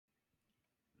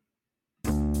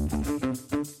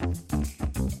Ladies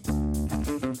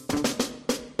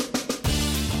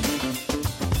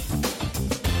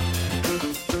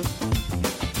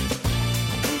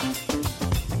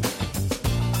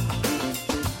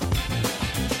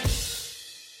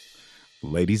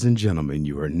and gentlemen,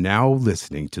 you are now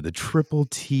listening to the Triple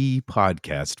T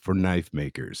podcast for knife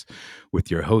makers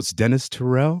with your host, Dennis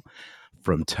Terrell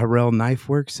from Terrell Knife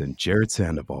Works and Jared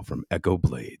Sandoval from Echo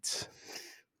Blades.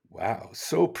 Wow,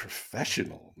 so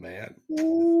professional, man.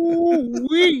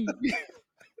 Ooh-wee.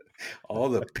 All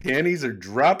the panties are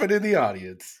dropping in the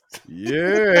audience.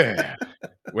 Yeah.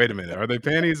 Wait a minute. Are they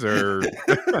panties or?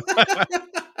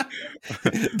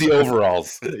 The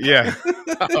overalls. Yeah.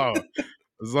 Oh,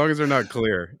 as long as they're not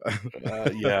clear.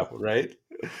 Yeah, right.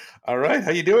 All right,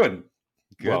 how you doing?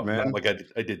 Good, Well, man. not like I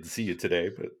didn't see you today,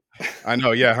 but I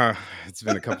know. Yeah, huh? It's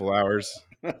been a couple hours.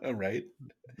 right.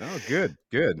 No, good.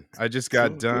 I just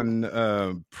got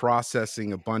done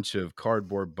processing a bunch of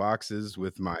cardboard boxes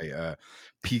with my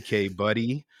PK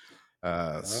buddy,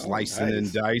 slicing and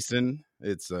Nice. dicing.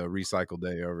 It's a recycle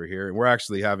day over here, and we're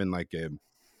actually having like a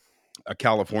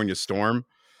California storm.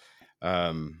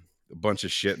 A bunch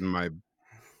of shit in my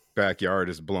backyard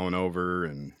is blown over,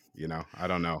 and I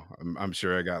don't know. I'm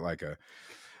sure I got like a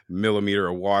millimeter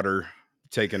of water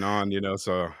taken on,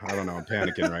 so I don't know. I'm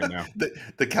panicking right now.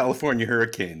 The California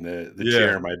hurricane, the Yeah.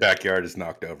 chair in my backyard is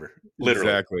knocked over. Literally.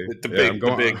 Exactly. The Yeah,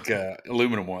 big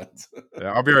aluminum ones.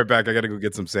 Yeah, I'll be right back. I got to go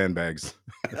get some sandbags.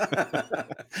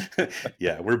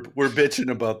 Yeah, we're bitching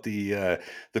about the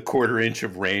quarter inch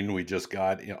of rain we just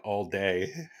got all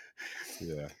day.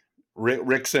 Yeah.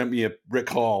 Rick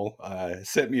Hall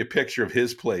sent me a picture of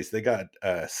his place. They got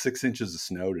 6 inches of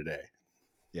snow today.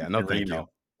 Yeah, no thank you.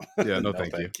 Yeah, no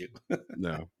thank you.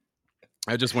 No.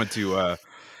 I just went to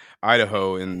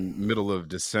Idaho in middle of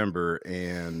December,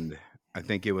 and I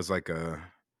think it was like a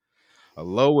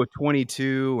low of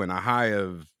 22 and a high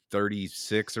of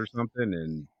 36 or something.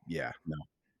 And yeah,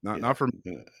 no, not for me.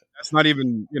 That's not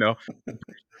even,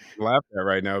 laugh at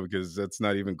right now because that's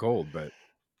not even cold, but it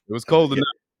was cold enough.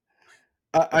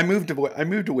 I moved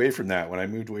away from that when I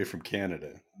moved away from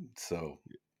Canada. So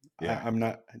yeah. I'm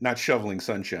not shoveling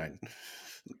sunshine.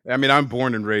 I mean, I'm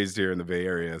born and raised here in the Bay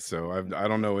Area, so I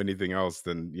don't know anything else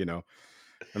than,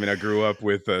 I mean, I grew up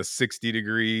with a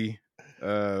 60-degree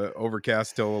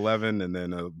overcast till 11 and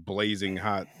then a blazing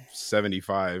hot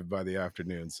 75 by the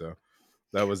afternoon. So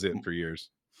that was it for years.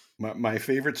 My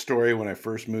favorite story when I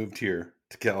first moved here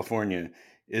to California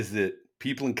is that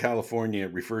people in California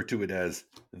refer to it as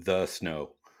the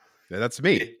snow. Yeah, that's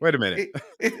me. Wait a minute.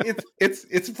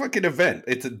 It's a fucking event.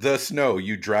 It's the snow.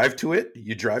 You drive to it.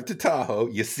 You drive to Tahoe.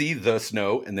 You see the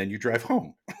snow, and then you drive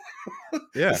home.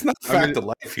 Yeah, it's not a fact of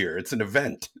life here. It's an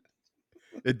event.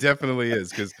 It definitely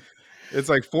is because it's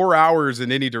like 4 hours in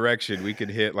any direction. We could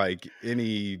hit like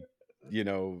any,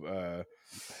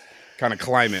 kind of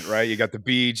climate, right? You got the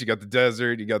beach, you got the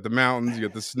desert, you got the mountains, you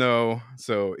got the snow.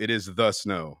 So it is the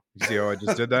snow. You see how I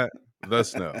just did that? The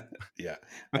snow. Yeah,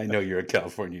 I know you're a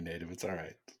California native. It's all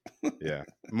right. Yeah,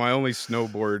 my only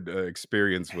snowboard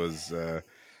experience was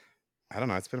I don't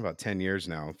know. It's been about 10 years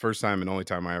now. First time and only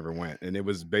time I ever went, and it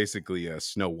was basically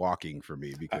snow walking for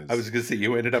me because I was going to say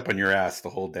you ended up on your ass the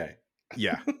whole day.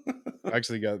 Yeah, I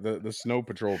actually got the snow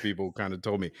patrol people kind of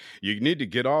told me you need to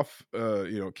get off.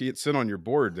 Can't sit on your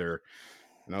board there,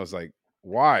 and I was like,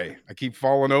 why? I keep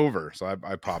falling over, so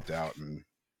I popped out, and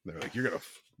they're like, you're gonna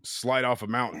slide off a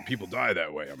mountain. People die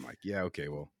that way. I'm like, yeah, okay,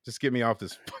 well, just get me off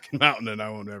this fucking mountain, and I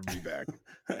won't ever be back.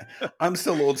 I'm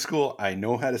still old school. I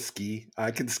know how to ski.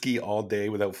 I can ski all day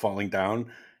without falling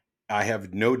down. I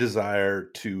have no desire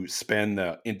to spend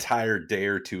the entire day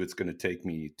or two it's going to take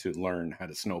me to learn how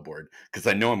to snowboard because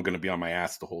I know I'm going to be on my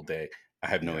ass the whole day. I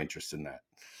have no interest in that.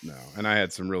 No, and I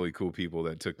had some really cool people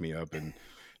that took me up and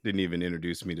didn't even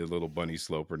introduce me to Little Bunny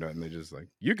Slope or nothing. They just like,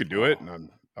 you could do it, and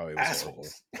it was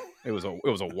assholes. It was a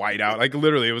whiteout. Like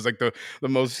literally, it was like the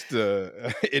most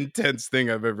intense thing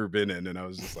I've ever been in, and I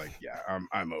was just like, yeah,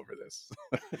 I'm over this.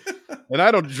 And I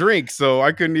don't drink, so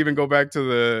I couldn't even go back to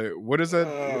the what is it?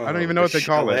 I don't even know what they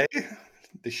call it.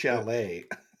 The chalet.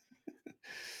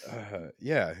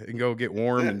 Yeah, and go get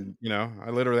warm, and I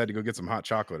literally had to go get some hot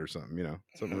chocolate or something.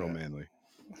 Something real manly.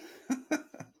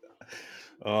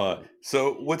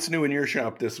 So what's new in your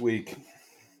shop this week?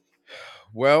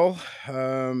 Well,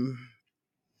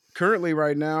 currently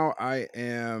right now I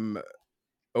am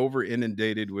over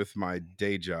inundated with my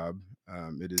day job.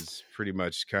 It is pretty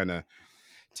much kind of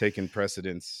taken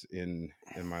precedence in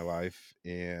my life,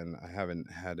 and I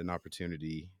haven't had an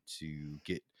opportunity to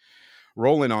get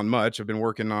rolling on much. I've been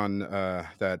working on the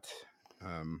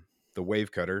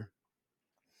wave cutter.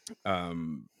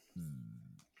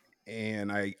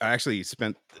 and I actually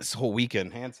spent this whole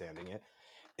weekend hand sanding it.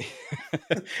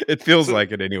 It feels So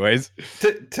like it anyways.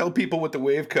 tell people what the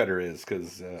wave cutter is,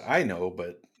 because I know,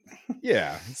 but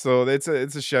Yeah, so it's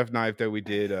a chef knife that we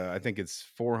did. I think it's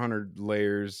 400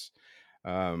 layers,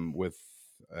 with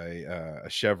a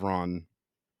chevron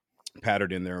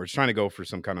patterned in there. I was trying to go for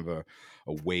some kind of a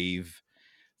wave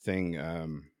thing.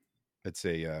 It's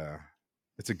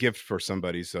a gift for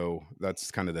somebody, so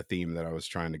that's kind of the theme that I was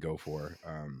trying to go for.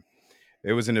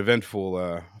 It was an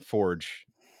eventful forge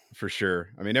for sure.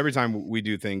 I mean, every time we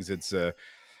do things, it's a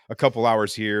couple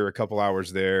hours here, a couple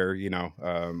hours there.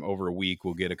 Over a week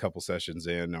we'll get a couple sessions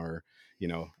in, or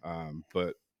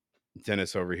but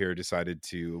Dennis over here decided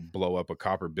to blow up a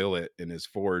copper billet in his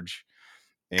forge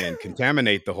and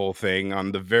contaminate the whole thing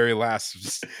on the very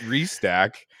last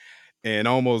restack, and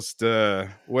almost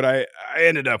what I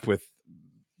ended up with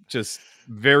just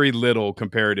very little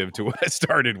comparative to what I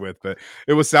started with, but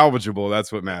it was salvageable.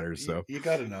 That's what matters. So you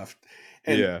got enough.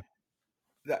 And yeah,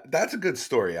 that's a good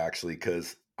story, actually,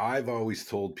 because I've always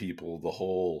told people the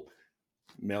whole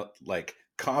like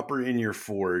copper in your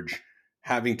forge,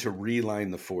 having to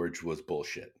reline the forge was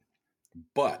bullshit.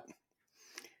 But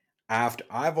I've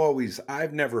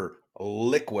never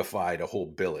liquefied a whole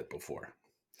billet before,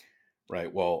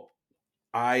 right? Well,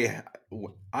 I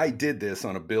I did this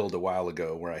on a build a while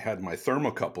ago where I had my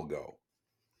thermocouple go,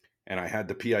 and I had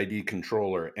the PID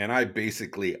controller, and I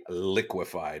basically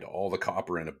liquefied all the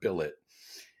copper in a billet,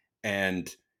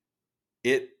 and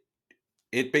it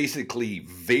it basically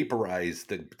vaporized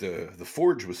the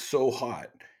forge was so hot,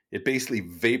 it basically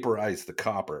vaporized the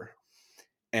copper,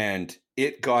 and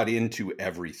it got into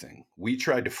everything. We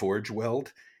tried to forge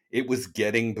weld, it was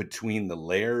getting between the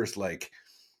layers. Like,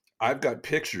 I've got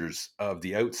pictures of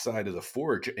the outside of the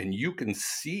forge, and you can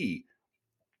see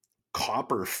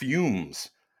copper fumes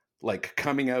like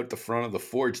coming out the front of the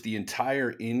forge. The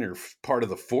entire inner part of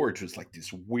the forge was like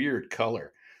this weird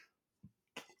color,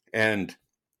 and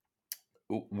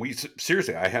we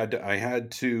seriously, I had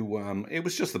to it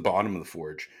was just the bottom of the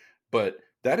forge, but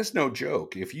that is no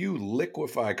joke. If you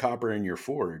liquefy copper in your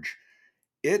forge,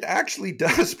 it actually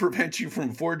does prevent you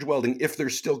from forge welding if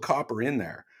there's still copper in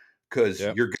there, because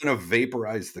yeah, you're going to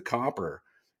vaporize the copper,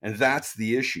 and that's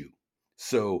the issue.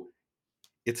 So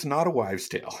it's not a wives'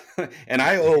 tale, and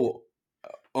I owe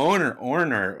owner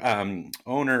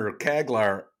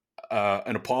Kaglar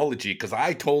an apology, because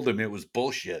I told him it was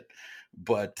bullshit,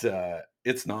 but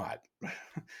it's not.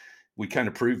 We kind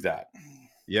of proved that.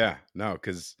 yeah, no,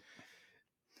 because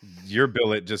your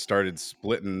billet just started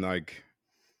splitting, like,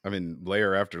 I mean,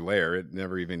 layer after layer. It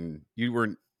never even you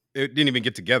weren't. It didn't even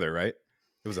get together, right?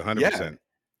 It was Yeah, 100%.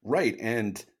 right.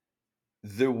 And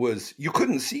you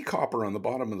couldn't see copper on the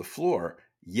bottom of the floor,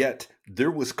 yet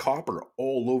there was copper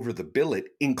all over the billet,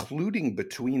 including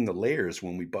between the layers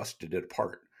when we busted it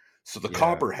apart. So the Yeah,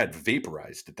 copper had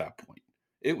vaporized at that point.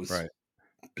 It was right.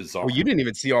 Well, you bizarre. didn't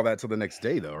even see all that till the next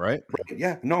day, though, right? Right,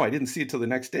 yeah. No, I didn't see it till the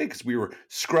next day, because we were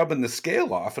scrubbing the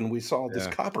scale off and we saw this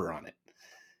Yeah, copper on it.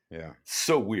 yeah.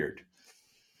 So weird.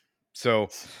 So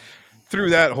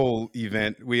through that whole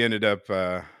event, we ended up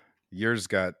yours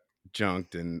got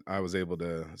junked, and I was able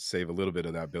to save a little bit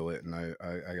of that billet, and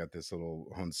I got this little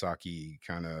Honsaki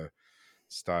kind of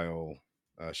style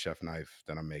chef knife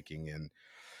that I'm making, and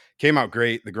came out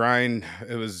great. The grind,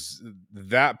 it was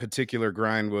that particular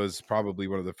grind was probably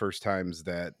one of the first times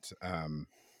that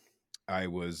I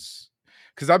was,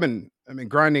 because I mean,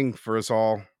 grinding for us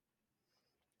all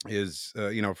is,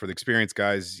 for the experienced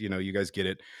guys, you guys get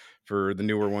it. For the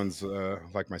newer ones,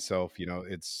 like myself,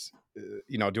 it's,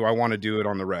 do I want to do it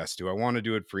on the rest? Do I want to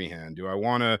do it freehand? Do I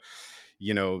want to,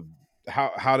 you know,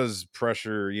 how does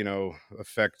pressure,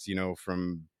 affect,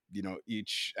 from,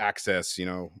 each access,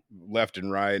 left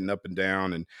and right and up and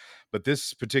down. And, but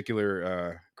this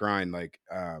particular grind, like,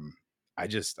 I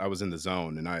was in the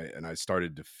zone, and I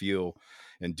started to feel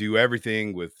and do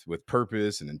everything with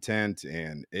purpose and intent,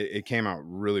 and it came out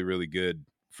really, really good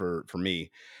for me.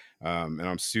 And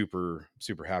I'm super,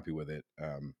 super happy with it.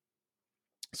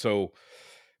 So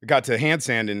I got to hand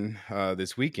sanding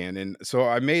this weekend, and so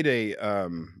I made a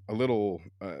little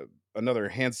another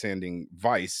hand sanding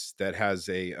vise that has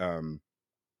a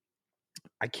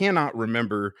I cannot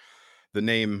remember the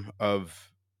name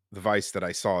of the vise that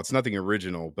I saw. It's nothing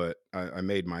original, but I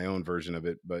made my own version of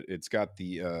it. But it's got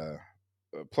the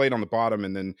plate on the bottom,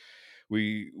 and then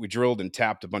we drilled and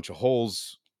tapped a bunch of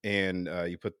holes, and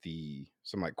you put the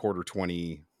some like quarter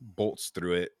 20 bolts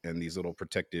through it, and these little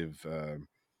protective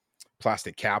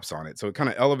plastic caps on it, so it kind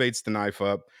of elevates the knife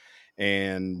up,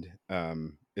 and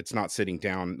it's not sitting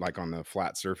down like on the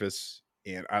flat surface.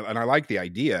 And I like the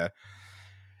idea.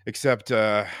 Except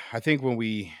I think when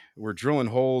we were drilling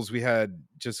holes, we had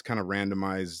just kind of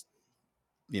randomized,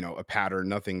 a pattern,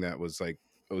 nothing that was like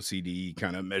OCD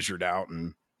kind of measured out.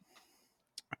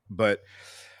 But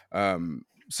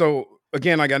so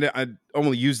again, I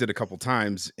only used it a couple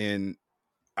times, and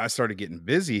I started getting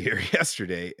busy here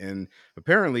yesterday, and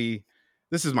apparently,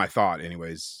 this is my thought,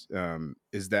 anyways,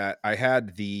 is that I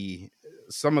had the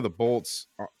some of the bolts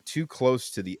too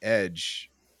close to the edge,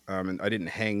 and I didn't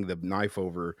hang the knife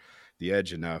over the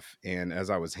edge enough. And as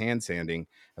I was hand sanding,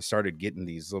 I started getting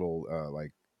these little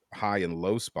like high and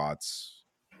low spots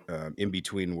in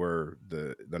between where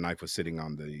the knife was sitting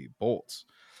on the bolts.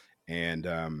 And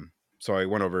so I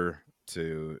went over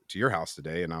to your house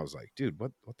today, and I was like, dude,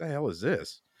 what the hell is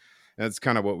this? That's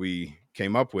kind of what we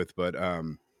came up with. But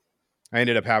I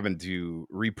ended up having to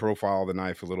reprofile the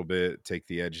knife a little bit, take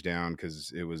the edge down,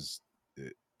 because it was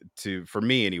for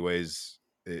me anyways,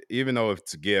 even though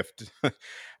it's a gift,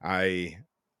 I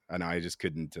I just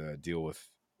couldn't deal with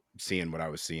seeing what I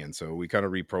was seeing. So we kind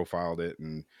of reprofiled it,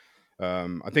 and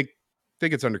I think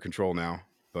it's under control now.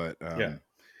 But Yeah.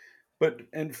 But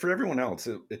and for everyone else,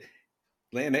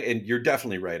 and you're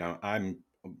definitely right. I'm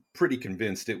pretty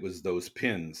convinced it was those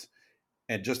pins.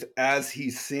 And just as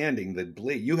he's sanding the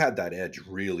blade, you had that edge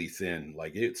really thin.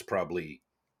 Like it's probably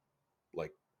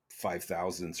like 5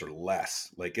 thousandths or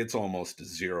less. Like it's almost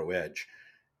zero edge.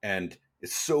 And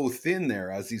it's so thin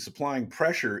there as he's applying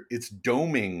pressure, it's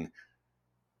doming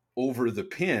over the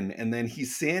pin. And then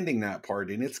he's sanding that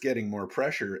part and it's getting more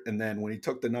pressure. And then when he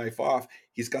took the knife off,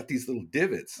 he's got these little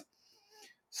divots.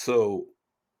 So,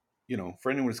 for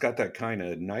anyone who's got that kind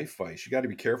of knife vise, you got to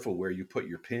be careful where you put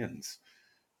your pins.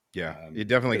 yeah, you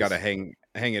definitely got to hang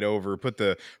it over, put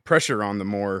the pressure on the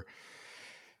more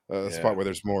spot where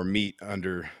there's more meat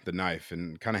under the knife,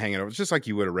 and kind of hang it over. It's just like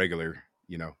you would a regular,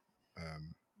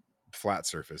 flat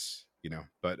surface,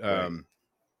 But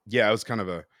yeah, it was kind of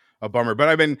a bummer. But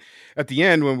I've been at the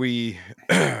end when we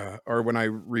or when I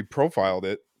reprofiled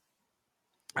it,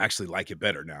 I actually like it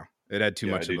better now. It had too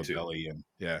much of a belly, and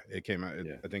it came out.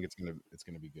 I think it's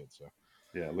gonna be good. So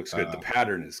yeah, it looks good. The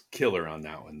pattern is killer on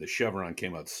that one. The chevron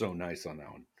came out so nice on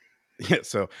that one. Yeah,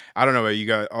 so I don't know. You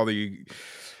got all the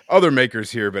other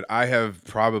makers here, but I have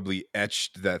probably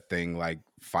etched that thing like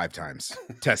 5 times.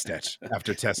 Test etch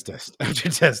after test after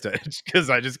test etch, because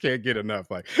I just can't get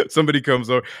enough. Like somebody comes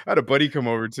over. I had a buddy come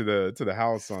over to the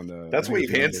house on the. That's why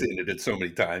you've hand sanded it so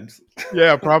many times.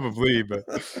 Yeah, probably, but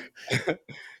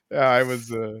yeah, I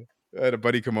had a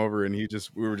buddy come over, and we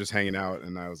were just hanging out,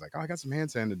 and I was like, oh, I got some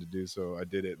hand sanding to do, so I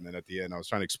did it. And then at the end, I was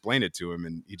trying to explain it to him,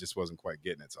 and he just wasn't quite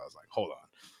getting it. So I was like, hold on.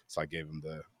 So I gave him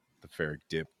the ferric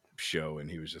dip show, and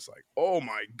he was just like, oh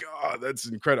my god, that's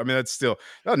incredible. I mean,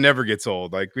 that never gets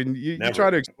old. Like when you try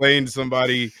to explain to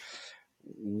somebody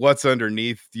what's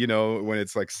underneath, when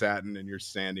it's like satin and you're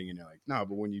sanding, and you're like, no,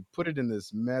 but when you put it in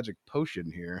this magic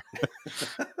potion here,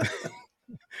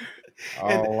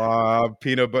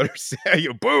 peanut butter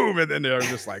you boom, and then they're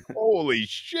just like, holy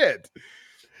shit.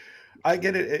 I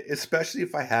get it, especially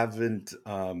if I haven't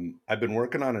I've been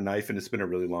working on a knife and it's been a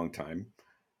really long time,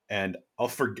 and I'll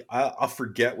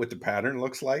forget what the pattern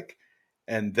looks like,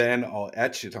 and then I'll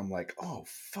etch it. I'm like, oh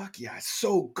fuck yeah,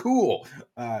 so cool.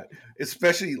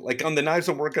 Especially like on the knives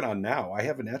I'm working on now, I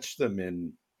haven't etched them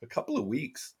in a couple of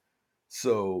weeks,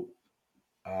 so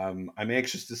I'm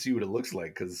anxious to see what it looks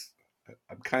like, because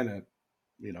I'm kind of,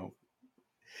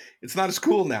 it's not as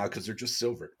cool now because they're just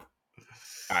silver.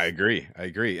 I agree.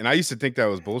 And I used to think that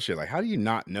was bullshit. Like, how do you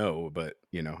not know? But,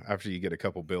 after you get a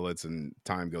couple billets and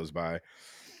time goes by,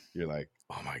 you're like,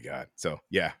 oh my God. So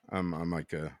yeah, I'm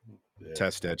like a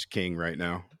test etch king right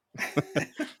now.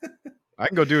 I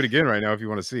can go do it again right now if you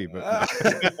want to see, but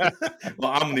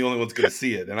well, I'm the only one's going to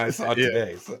see it, and I saw it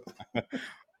today. So.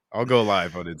 I'll go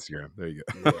live on Instagram. There you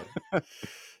go.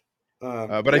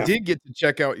 But I did get to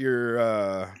check out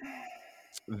your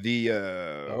the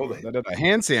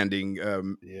hand sanding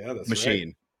that's machine,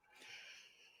 right.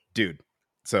 Dude.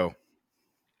 So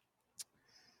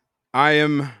I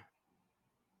am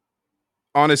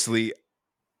honestly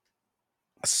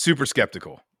super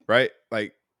skeptical, right?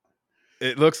 Like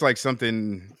it looks like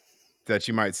something that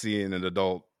you might see in an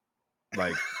adult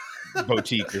like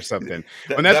boutique or something.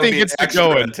 When that thing gets to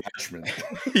going,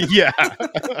 yeah.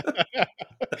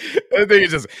 That thing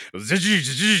is just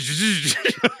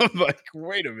I'm like,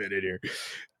 wait a minute here.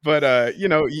 But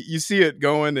you see it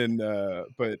going, and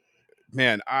but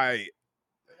man,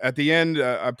 at the end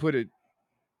I put it,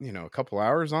 a couple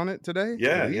hours on it today.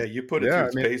 Yeah, you put it through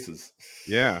its paces.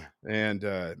 Yeah, and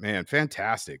man,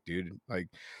 fantastic, dude. Like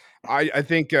I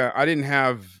think I didn't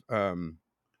have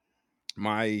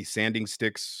my sanding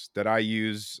sticks that I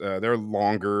use, they're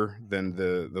longer than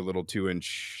the little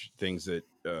 2-inch things that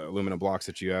aluminum blocks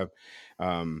that you have.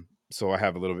 So I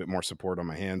have a little bit more support on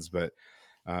my hands, but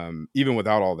even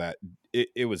without all that,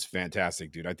 it was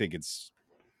fantastic, dude. I think it's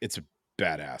a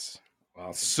badass.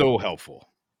 Awesome. So helpful.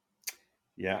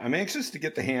 Yeah, I'm anxious to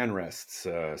get the hand rests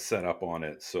set up on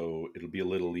it, so it'll be a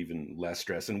little even less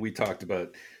stress. And we talked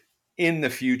about in the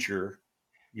future,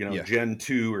 Yeah. Gen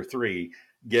 2 or 3,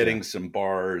 Yeah. getting some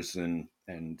bars and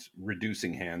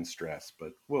reducing hand stress.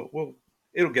 But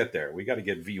it'll get there. We got to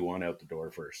get V1 out the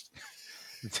door first.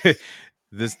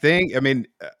 This thing, I mean,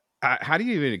 how do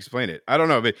you even explain it? I don't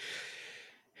know, but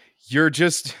you're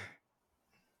just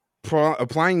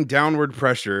applying downward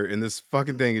pressure, and this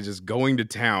fucking thing is just going to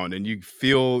town, and you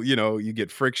feel, you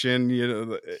get friction.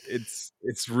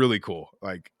 It's really cool.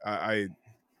 Like I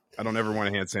don't ever want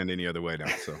to hand sand any other way now.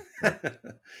 So yeah.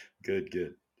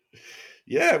 Good.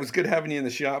 Yeah, it was good having you in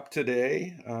the shop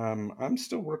today. I'm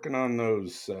still working on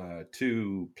those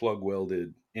 2 plug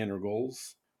welded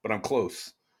integrals, but I'm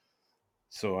close.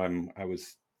 So I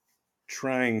was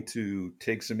trying to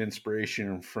take some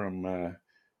inspiration from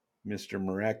Mr.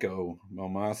 Mareko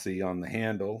Momasi on the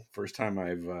handle. First time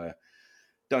I've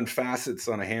done facets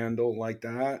on a handle like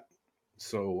that.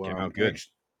 So Came out good.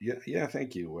 yeah,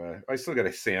 thank you. I still got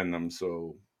to sand them.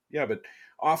 So yeah, but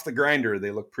off the grinder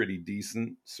they look pretty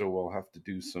decent. So I'll have to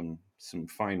do some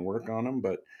fine work on them,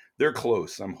 but they're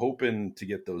close. I'm hoping to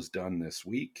get those done this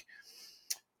week.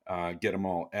 Get them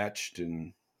all etched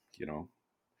and you know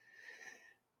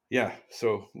yeah.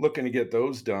 So looking to get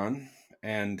those done,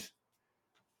 and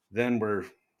then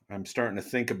I'm starting to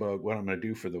think about what I'm going to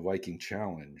do for the Viking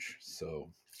Challenge.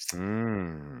 So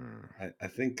I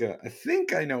think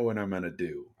I know what I'm going to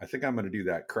do. I think I'm going to do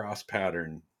that cross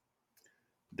pattern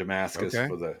Damascus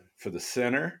Okay. for the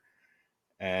center,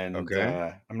 and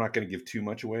Okay. I'm not going to give too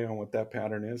much away on what that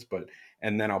pattern is,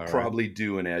 and then I'll All right. probably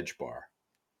do an edge bar.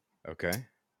 Okay.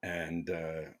 And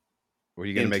Were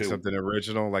you gonna make something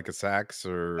original like a sax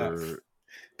or?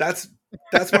 That's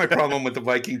my problem with the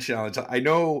Viking Challenge. I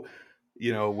know,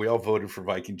 we all voted for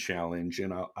Viking Challenge,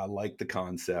 and I like the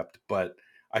concept, but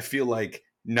I feel like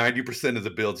 90% of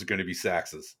the builds are going to be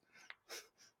saxes,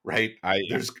 right? I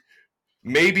There's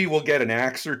maybe we'll get an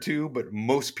axe or two, but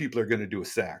most people are going to do a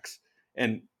sax.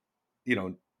 And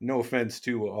no offense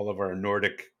to all of our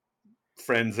Nordic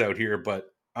friends out here,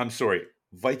 but I'm sorry,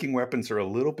 Viking weapons are a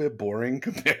little bit boring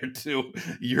compared to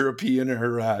European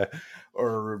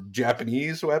or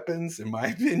Japanese weapons, in my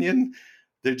opinion.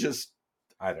 They're just,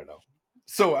 I don't know.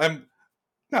 So I'm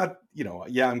not,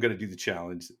 yeah, I'm going to do the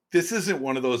challenge. This isn't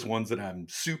one of those ones that I'm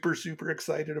super, super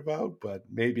excited about, but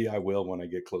maybe I will when I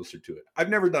get closer to it. I've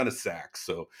never done a sax,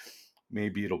 so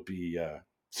maybe it'll be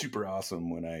super awesome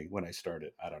when I start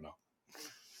it. I don't know.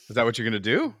 Is that what you're gonna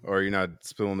do, or you're not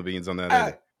spilling the beans on that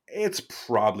either? It's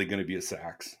probably going to be a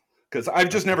sax because I've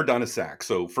just never done a sax.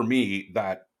 So for me,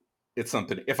 that it's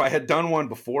something. If I had done one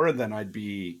before, then I'd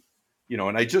be,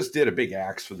 and I just did a big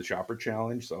axe for the Chopper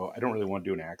Challenge, so I don't really want to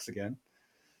do an axe again.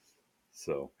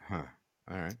 So, all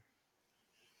right.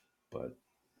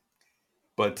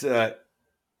 But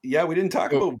yeah, we didn't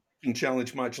talk about Viking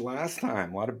Challenge much last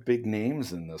time. A lot of big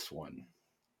names in this one.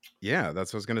 Yeah,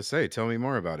 that's what I was gonna say. Tell me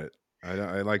more about it.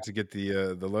 I like to get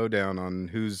the lowdown on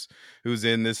who's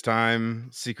in this time.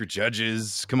 Secret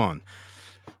judges. Come on.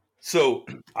 So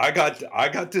I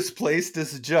got displaced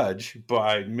as a judge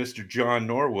by Mr. John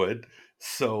Norwood.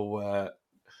 So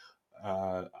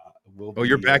we'll be.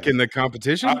 You're back in the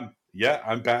competition. I'm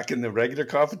back in the regular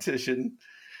competition,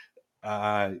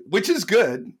 which is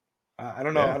good. I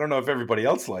don't know. Yeah. I don't know if everybody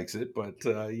else likes it, but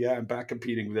yeah, I'm back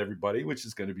competing with everybody, which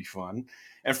is going to be fun.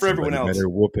 And for everyone else, better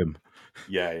whoop him.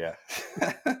 Yeah.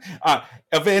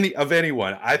 Of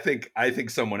anyone, I think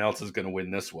someone else is going to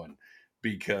win this one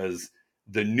because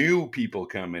the new people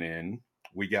coming in,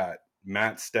 we got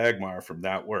Matt Stagmar from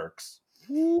That Works.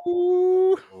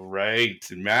 Ooh. Right.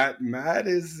 Matt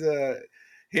is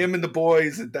him and the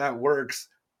boys at That Works.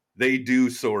 They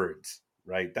do swords,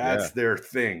 right? That's their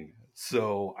thing.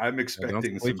 So I'm expecting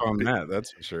don't sleep on Matt,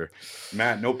 that's for sure.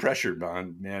 Matt, no pressure,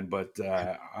 man, but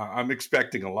I'm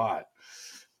expecting a lot.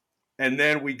 And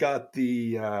then we got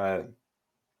the owner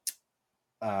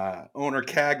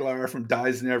Kaglar from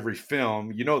Dies in Every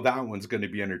Film. That one's going to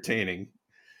be entertaining.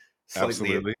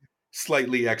 Absolutely.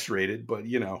 Slightly X-rated, but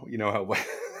you know how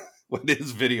what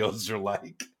his videos are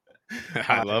like.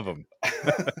 I love him.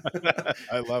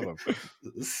 I love him.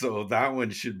 So that one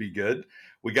should be good.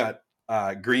 We got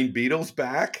Green Beetles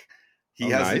back. He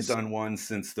hasn't done one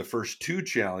since the first 2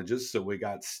 challenges. So we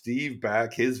got Steve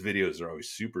back. His videos are always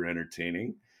super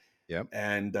entertaining. Yep.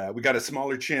 And we got a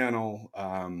smaller channel,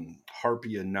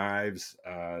 Harpia Knives,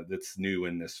 that's new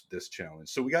in this challenge.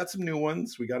 So we got some new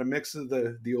ones. We got a mix of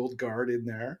the old guard in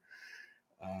there.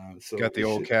 So Got the we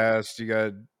old should, cast. You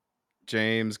got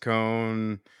James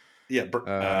Cone. yeah,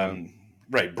 Uh,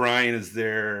 right. Brian is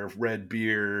there.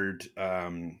 Redbeard,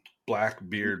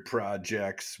 Blackbeard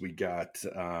Projects. We got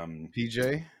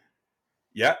PJ.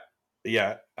 yeah,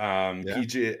 yeah.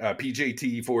 Yeah.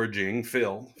 PJT Forging,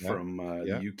 Phil Yeah. from the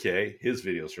Yeah. UK. His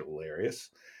videos are hilarious.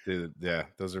 Dude, yeah.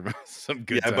 Those are some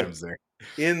good Yeah, but times there.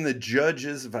 in the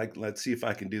judges, if I let's see if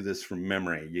I can do this from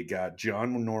memory. You got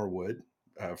John Norwood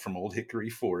from Old Hickory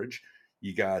Forge.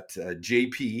 You got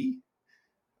JP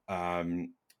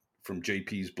um, from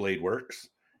JP's Blade Works.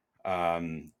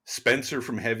 Spencer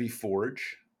from Heavy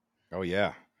Forge. Oh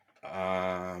yeah.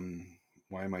 Why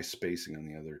am I spacing on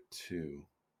the other two?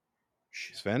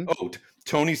 Shit. Sven. Oh,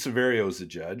 Tony Severio is the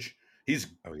judge. He's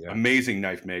Oh yeah. amazing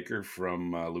knife maker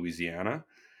from Louisiana.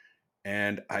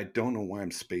 And I don't know why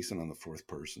I'm spacing on the fourth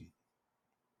person.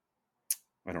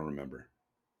 I don't remember.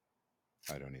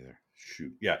 I don't either.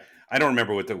 Shoot, yeah, I don't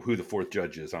remember who the fourth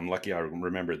judge is. I'm lucky I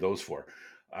remember those four.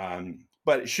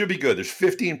 But it should be good. There's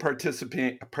 15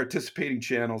 participating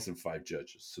channels and 5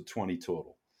 judges, so 20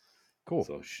 total. Cool.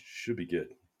 So should be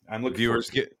good. I'm looking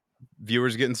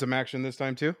viewers getting some action this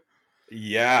time too.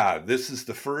 Yeah, this is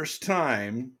the first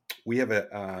time we have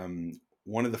a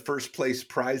one of the first place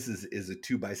prizes is a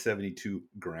 2x72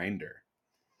 grinder.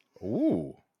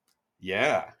 Ooh.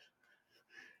 Yeah.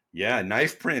 Yeah,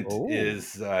 Knife Print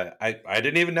is I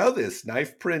didn't even know this.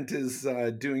 Knife Print is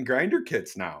doing grinder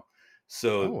kits now.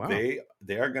 So wow. they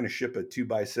are going to ship a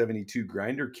 2x72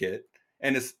 grinder kit,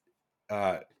 and it's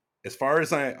as far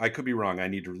as I could be wrong, I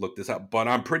need to look this up, but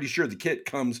I'm pretty sure the kit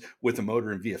comes with a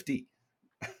motor and VFD.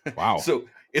 Wow. So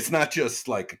it's not just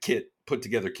like a kit put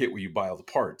together kit where you buy all the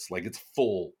parts. Like it's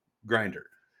full grinder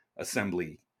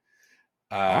assembly.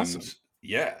 Awesome.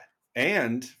 Yeah.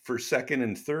 And for second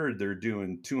and third, they're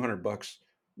doing $200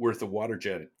 worth of water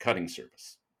jet cutting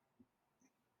service.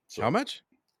 So how much?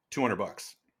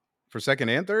 $200 for second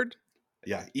and third.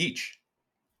 Yeah, each.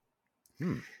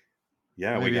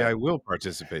 Yeah, maybe I will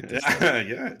participate this time.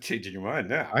 Yeah, changing your mind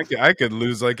now. I could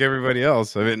lose like everybody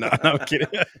else. I mean, no, I'm kidding.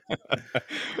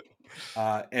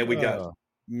 And we got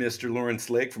Mr. Lawrence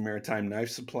Lake from Maritime Knife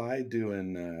Supply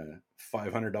doing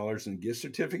 $500 in gift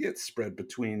certificates spread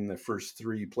between the first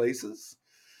 3 places.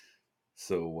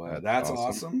 So that's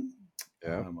awesome.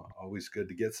 Yeah. Always good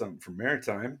to get something from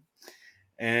Maritime.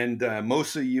 And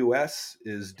Mosa US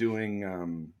is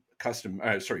doing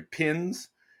pins.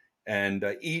 And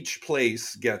each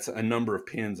place gets a number of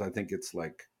pins. I think it's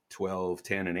like 12,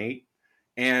 10, and 8.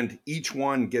 And each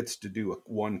one gets to do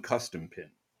one custom pin.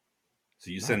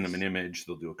 So you send them an image,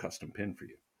 they'll do a custom pin for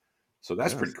you. So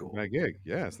that's pretty cool. Not a bad gig.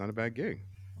 Yeah, it's not a bad gig.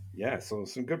 Yeah, so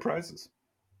some good prizes.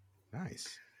 Nice.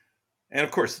 And of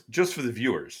course, just for the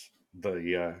viewers,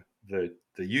 the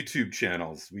YouTube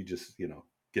channels, we just,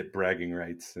 get bragging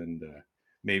rights and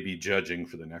maybe judging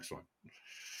for the next one.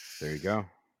 There you go.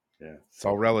 Yeah. It's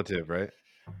all relative, right?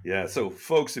 Yeah. So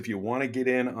folks, if you want to get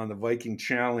in on the Viking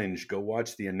Challenge, go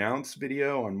watch the announce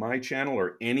video on my channel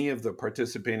or any of the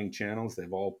participating channels.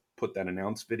 They've all put that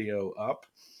announce video up.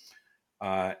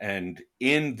 And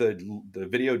in the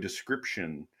video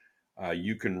description,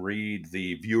 you can read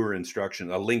the viewer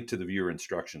instructions, a link to the viewer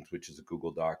instructions, which is a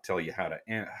Google Doc, tell you how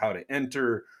to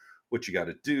enter, what you got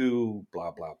to do, blah,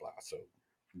 blah, blah. So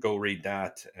go read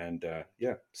that and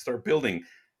start building.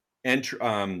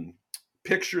 And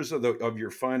pictures of your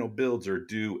final builds are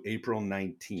due April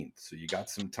 19th. So you got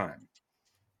some time.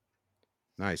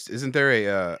 Nice. Isn't there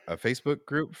a Facebook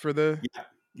group for the?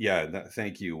 Yeah.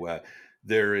 Thank you.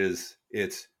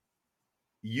 It's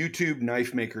YouTube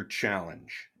Knife Maker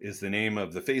Challenge is the name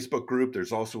of the Facebook group.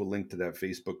 There's also a link to that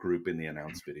Facebook group in the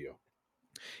announced video.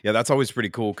 Yeah, that's always pretty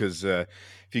cool because if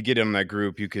you get in that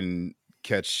group, you can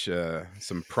catch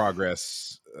some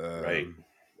progress right.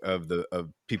 of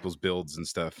people's builds and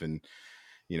stuff, and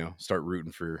start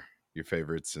rooting for your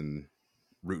favorites and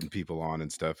rooting people on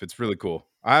and stuff. It's really cool.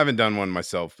 I haven't done one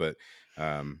myself, but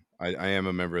I am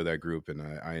a member of that group and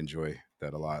I enjoy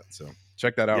that a lot. So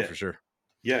check that out for sure.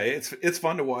 Yeah, it's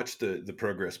fun to watch the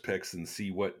progress pics and see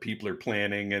what people are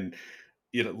planning. And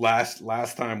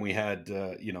last time we had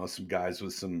some guys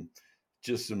with some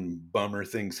bummer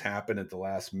things happen at the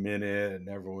last minute, and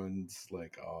everyone's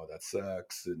like, "Oh, that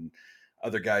sucks." And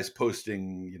other guys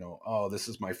posting, "Oh, this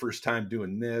is my first time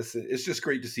doing this." It's just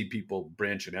great to see people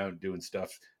branching out and doing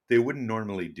stuff they wouldn't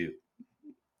normally do.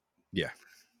 Yeah.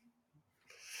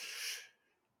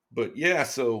 But yeah,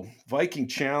 so Viking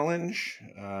Challenge.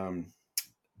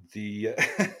 The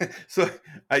so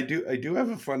I do have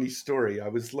a funny story. I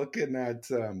was looking at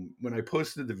when I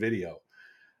posted the video.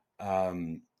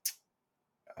 Um,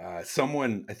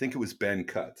 Someone, I think it was Ben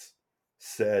Cutts,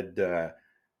 said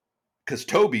because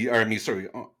Toby, or I mean, sorry,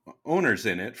 Owner's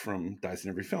in it from Dies in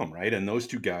Every Film, right? And those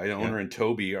two guys, Yeah. Owner and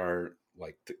Toby, are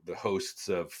like the hosts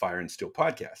of Fire and Steel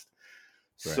podcast.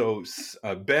 Right. So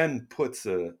Ben puts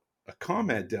a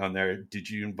comment down there. Did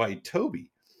you invite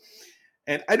Toby?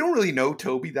 And I don't really know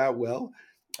Toby that well.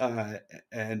 And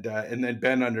then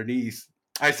Ben underneath,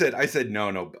 I said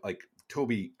no, like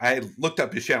Toby. I looked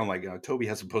up his channel, like Toby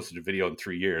hasn't posted a video in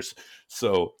 3 years,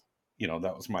 so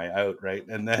that was my out, right?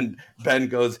 And then Ben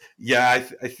goes, yeah, I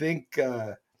think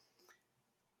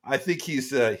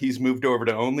he's moved over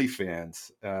to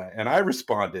OnlyFans, and I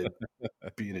responded,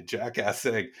 being a jackass,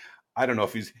 saying, I don't know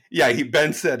if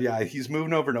Ben said, yeah, he's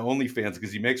moving over to OnlyFans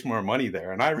because he makes more money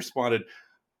there, and I responded,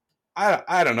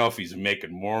 I don't know if he's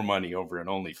making more money over in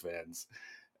OnlyFans,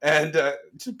 and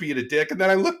just being a dick. And then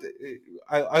I looked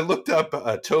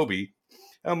up Toby,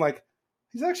 and I'm like,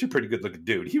 he's actually a pretty good looking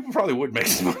dude. He probably would make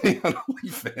some money on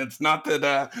OnlyFans. Not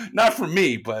that, not for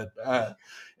me, but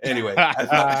anyway,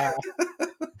 I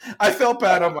felt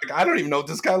bad. I'm like, I don't even know what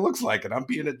this guy looks like, and I'm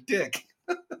being a dick.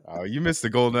 Oh, you missed the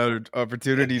golden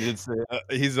opportunity to say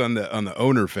he's on the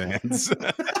Owner fans.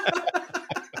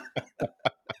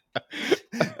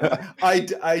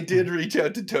 I did reach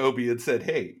out to Toby and said,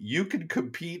 hey, you can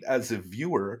compete as a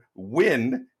viewer,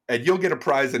 win, and you'll get a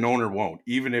prize and Owner won't,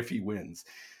 even if he wins.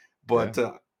 But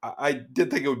I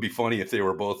did think it would be funny if they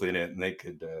were both in it and they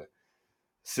could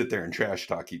sit there and trash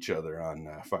talk each other on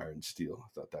Fire and Steel. I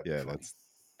thought that'd be funny.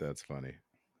 That's funny.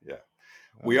 Yeah.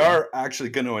 We are actually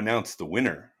going to announce the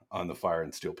winner on the Fire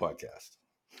and Steel podcast.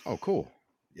 Oh, cool.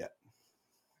 Yeah.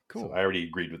 Cool. So I already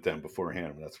agreed with them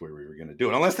beforehand. That's where we were going to do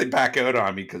it. Unless they back out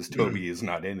on me because Toby is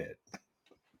not in it.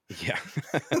 Yeah.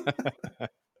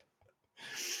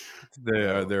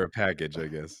 They're a package, I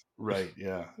guess. Right.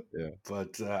 Yeah. Yeah.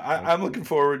 But I'm looking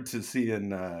forward to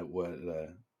seeing what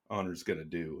Honor's going to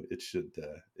do. It should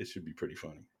be pretty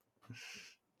funny.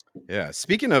 Yeah.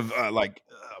 Speaking of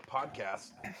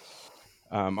podcasts,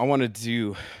 I wanted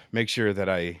to make sure that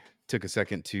I took a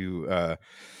second to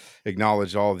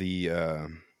acknowledge all the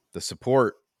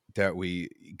support that we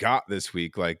got this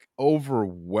week. Like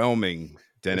overwhelming,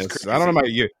 Dennis. I don't know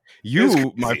about you.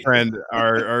 You, my friend,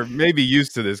 are maybe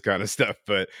used to this kind of stuff,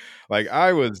 but like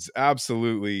I was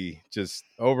absolutely just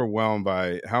overwhelmed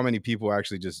by how many people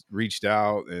actually just reached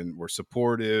out and were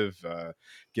supportive,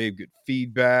 gave good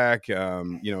feedback,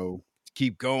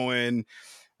 keep going.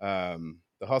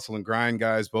 The Hustle and Grind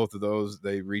guys, both of those,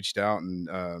 they reached out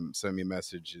and sent me a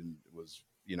message, and it was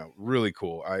really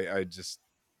cool. I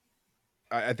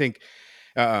think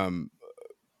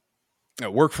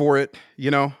work for it,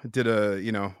 did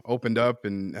opened up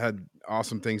and had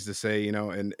awesome things to say,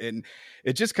 and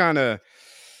it just kind of,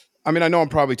 I mean, I know I'm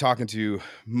probably talking to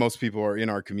most people who are in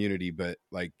our community, but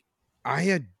like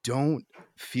I don't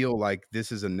feel like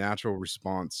this is a natural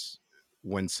response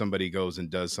when somebody goes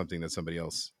and does something that somebody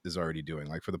else is already doing,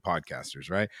 like for the podcasters,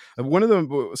 right? One of them,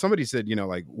 somebody said,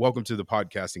 like, welcome to the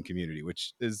podcasting community,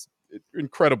 which is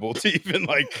incredible to even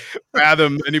like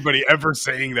fathom anybody ever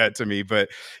saying that to me. But,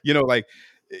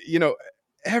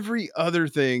 every other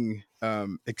thing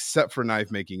except for knife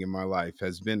making in my life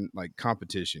has been like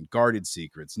competition, guarded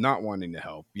secrets, not wanting to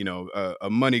help, a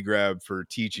money grab for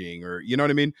teaching, or you know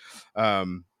what I mean?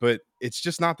 But it's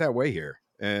just not that way here.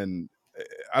 And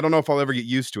I don't know if I'll ever get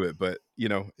used to it, but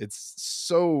it's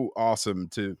so awesome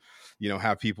to,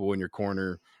 have people in your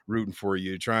corner rooting for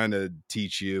you, trying to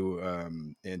teach you,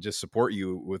 and just support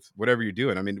you with whatever you're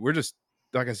doing. I mean, we're just,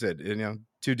 like I said,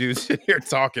 two dudes in here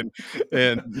talking,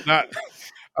 and not.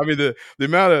 I mean, the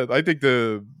amount of, I think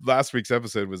the last week's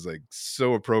episode was like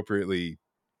so appropriately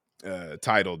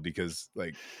titled because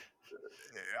like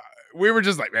we were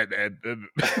just like,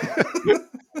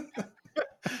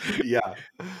 yeah.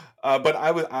 But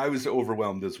I was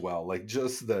overwhelmed as well. Like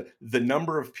just the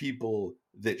number of people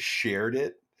that shared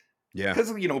it. Yeah.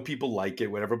 Because, people like it,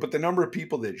 whatever. But the number of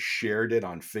people that shared it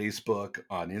on Facebook,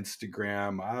 on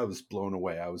Instagram, I was blown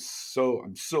away. I'm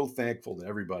so thankful to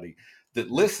everybody that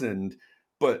listened,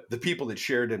 but the people that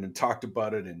shared it and talked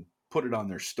about it and put it on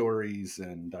their stories.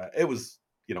 And it was,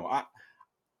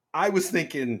 I was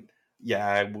thinking,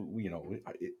 yeah,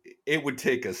 it would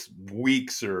take us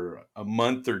weeks or a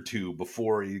month or two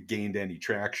before it gained any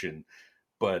traction.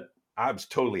 But I was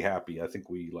totally happy. I think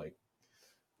we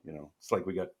it's like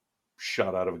we got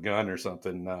shot out of a gun or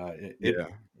something.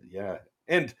 Yeah.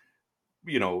 And,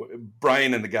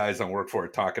 Brian and the guys on Work For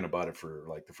It talking about it for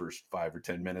like the first 5 or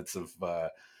 10 minutes of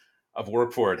of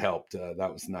work for it helped.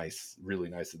 That was nice, really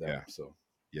nice of them. Yeah. So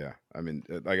Yeah. I mean,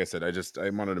 like I said, I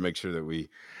wanted to make sure that we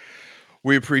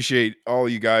appreciate all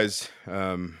you guys.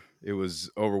 It was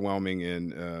overwhelming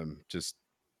and just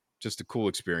a cool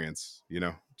experience,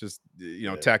 just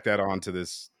yeah. tack that on to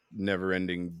this never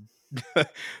ending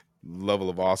level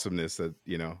of awesomeness that,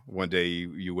 one day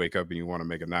you wake up and you want to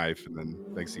make a knife, and then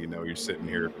next thing you know, you're sitting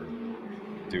here for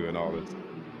doing all this.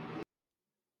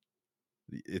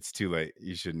 It's too late.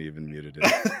 You shouldn't even muted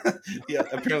it. Yeah,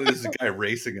 apparently there's a guy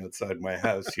racing outside my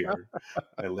house here.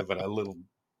 I live in a little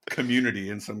community,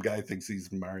 and some guy thinks he's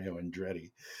Mario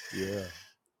Andretti. Yeah.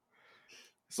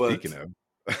 But Speaking of,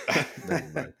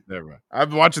 never mind.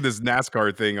 I'm watching this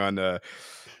NASCAR thing on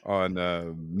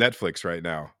Netflix right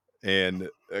now, and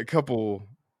a couple.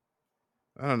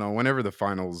 I don't know. Whenever the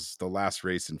last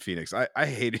race in Phoenix, I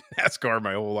hated NASCAR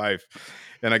my whole life,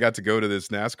 and I got to go to this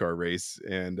NASCAR race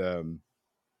and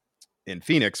in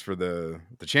Phoenix for the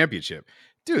championship.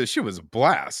 Dude, this shit was a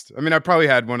blast. I mean, I probably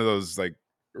had one of those like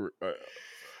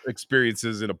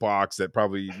experiences in a box that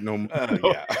probably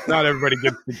yeah, not everybody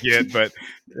gets to get, but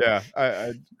yeah,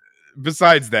 I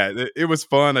besides that, it was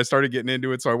fun. I started getting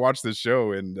into it, so I watched this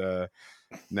show, and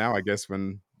now I guess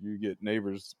when you get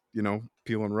neighbors,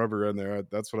 peeling rubber in there,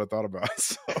 that's what I thought about.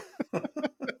 So.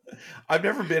 I've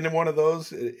never been in one of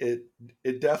those.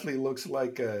 It definitely looks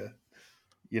like a,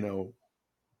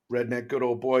 redneck good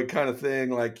old boy kind of thing,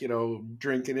 like,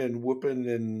 drinking and whooping,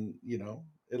 and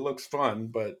it looks fun.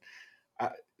 But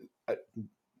I, I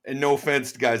and no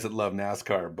offense to guys that love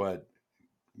NASCAR, but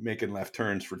making left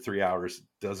turns for 3 hours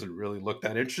doesn't really look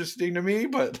that interesting to me.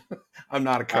 But I'm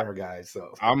not a car guy,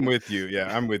 so I'm with you.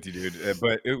 Yeah, I'm with you, dude.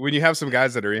 But when you have some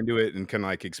guys that are into it and can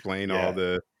like explain all yeah.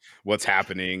 the what's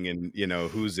happening and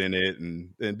who's in it,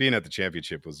 and being at the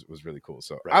championship was really cool.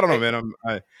 So I Right. don't know,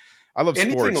 man. I love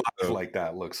Anything sports. live So, like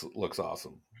that looks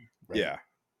awesome, right? yeah.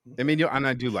 I mean, and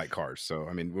I do like cars. So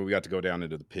I mean, we got to go down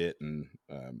into the pit and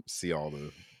see all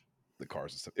the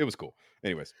cars and stuff. It was cool.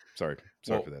 Anyways, sorry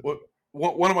Well, for that.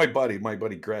 one of my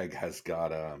buddy Greg has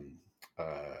got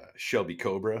Shelby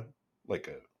Cobra, like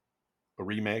a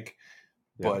remake,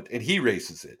 Yeah. and he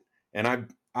races it, and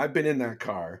I've been in that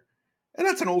car, and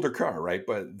that's an older car, right?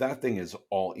 But that thing is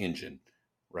all engine,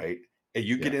 right? And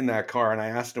you get Yeah. in that car, and I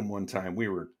asked him one time, we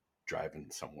were driving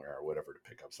somewhere or whatever to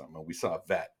pick up something, and we saw a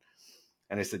vet,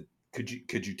 and I said, could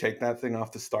you take that thing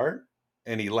off the start?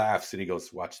 And he laughs and he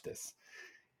goes, watch this.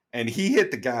 And he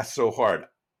hit the gas so hard,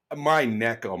 my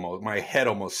head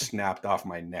almost snapped off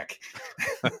my neck.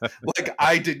 Like,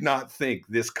 I did not think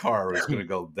this car was going to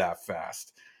go that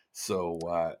fast. So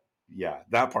yeah,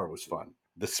 that part was fun.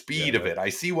 The speed of it. I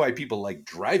see why people like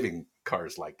driving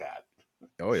cars like that.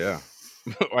 Oh yeah.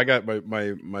 I got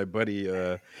my buddy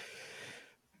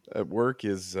at work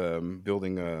is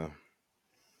building a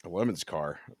Lemons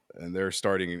car, and they're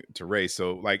starting to race.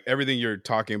 So like everything you're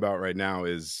talking about right now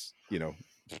is,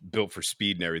 built for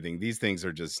speed and everything. These things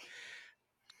are just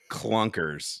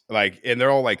clunkers, like, and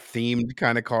they're all like themed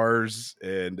kind of cars,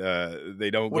 and they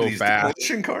don't What are go these, fast.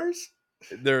 demolition cars?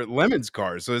 They're Lemons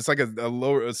cars, so it's like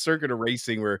a circuit of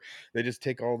racing where they just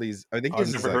take all these. I think I've this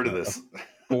is never like heard of this.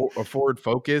 a Ford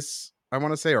Focus, I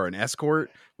want to say, or an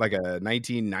Escort, like a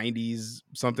 1990s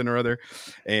something or other.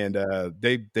 And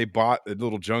they bought a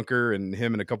little junker, and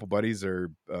him and a couple buddies are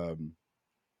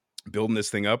building this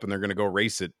thing up, and they're going to go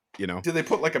race it. Do they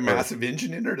put like a Or massive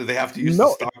engine in, or do they have to use the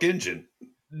no, stock engine?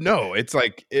 no, it's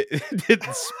like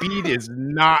speed is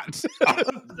not.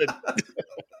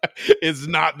 Is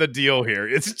not the deal here.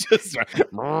 It's just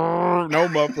no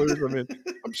mufflers. I mean,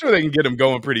 I'm sure they can get them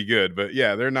going pretty good, but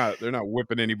yeah, they're not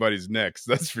whipping anybody's necks.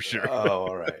 That's for sure. Oh,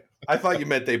 all right. I thought you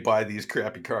meant they buy these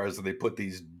crappy cars and they put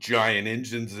these giant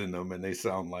engines in them and they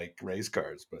sound like race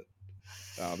cars, but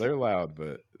Oh, they're loud,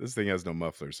 but this thing has no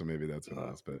muffler, so maybe that's what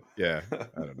it is. But yeah,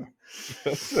 I don't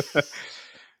know.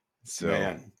 So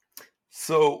man.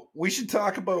 So we should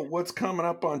talk about what's coming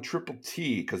up on Triple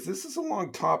T, because this is a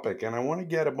long topic and I want to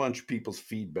get a bunch of people's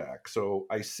feedback. So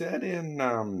I said in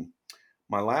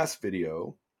my last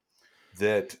video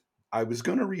that I was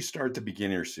going to restart the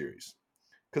beginner series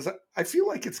because I feel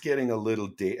like it's getting a little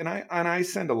date, and I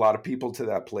send a lot of people to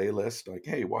that playlist, like,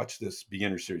 hey, watch this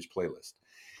beginner series playlist,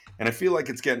 and I feel like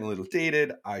it's getting a little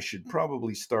dated. I should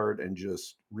probably start and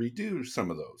just redo some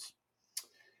of those.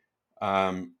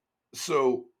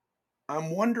 So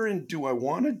I'm wondering, do I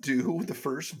want to do the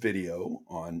first video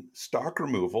on stock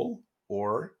removal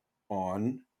or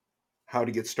on how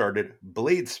to get started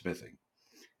bladesmithing?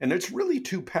 And it's really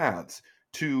two paths,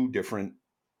 two different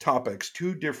topics,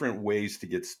 two different ways to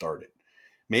get started.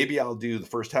 Maybe I'll do the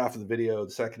first half of the video,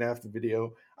 the second half of the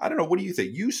video. I don't know. What do you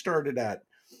think? You started at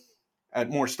at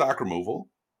more stock removal.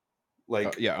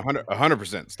 Like, yeah,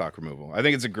 100% stock removal. I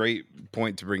think it's a great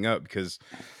point to bring up because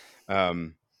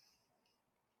um,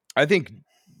 I think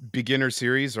beginner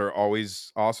series are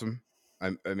always awesome.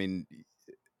 I mean,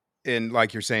 and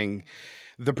like you're saying,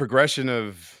 the progression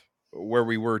of where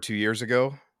we were 2 years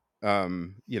ago,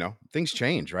 things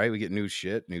change, right? We get new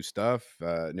shit, new stuff,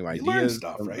 new you learn ideas.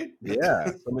 stuff, right?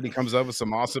 Yeah, somebody comes up with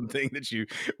some awesome thing that you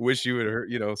wish you had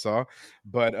heard, saw.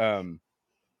 But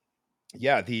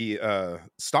yeah, the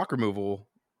stock removal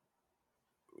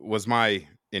was my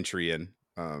entry in,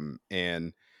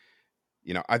 and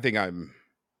I think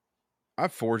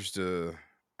I've forged a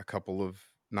couple of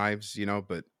knives,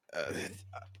 but uh,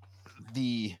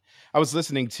 the I was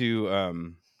listening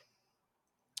to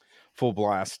Full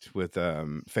Blast with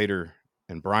Fader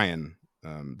and Brian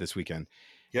this weekend,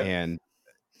 Yep.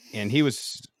 and he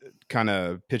was kind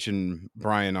of pitching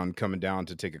Brian on coming down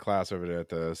to take a class over there at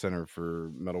the Center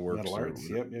for Metal Metalworks or arts.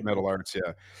 Yep. Metal Arts,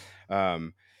 yeah.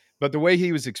 But the way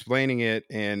he was explaining it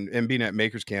and being at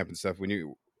Makers Camp and stuff, when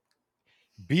you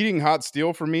beating hot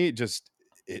steel for me,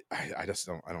 I just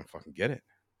don't fucking get it.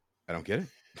 I don't get it.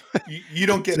 You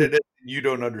don't get it. You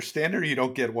don't understand it. Or you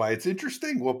don't get why it's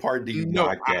interesting. What part do you No,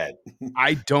 not get?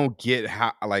 I don't get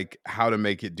how to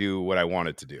make it do what I want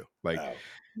it to do. Like, Oh.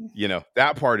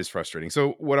 that part is frustrating.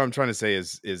 So what I'm trying to say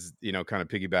is kind of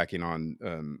piggybacking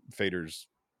on Fader's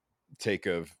take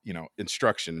of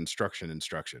instruction,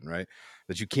 right?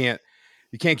 That you can't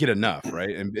get enough,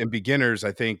 right? And beginners,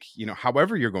 I think,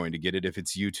 however you're going to get it, if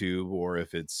it's YouTube or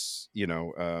if it's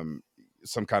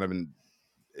some kind of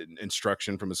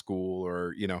instruction from a school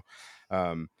or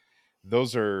um,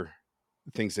 those are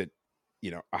things that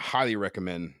I highly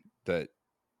recommend that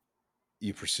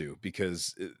you pursue,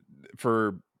 because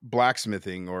for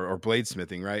blacksmithing or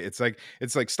bladesmithing, right, it's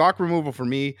like stock removal for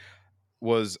me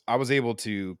was I was able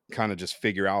to kind of just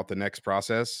figure out the next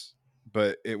process.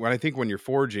 But when I think when you're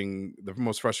forging, the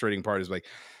most frustrating part is like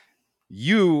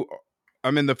you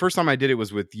the first time I did it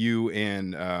was with you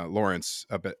and Lawrence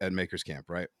up at Makers Camp,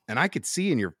 right? And I could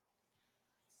see in your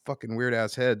fucking weird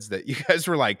ass heads that you guys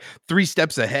were like 3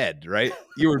 steps ahead, right?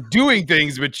 You were doing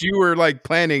things, but you were like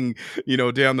planning,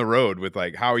 down the road with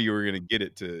like how you were going to get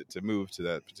it to move to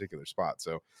that particular spot.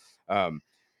 So, um,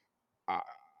 I,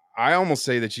 I almost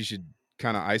say that you should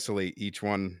kind of isolate each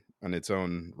one on its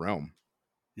own realm.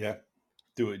 Yeah.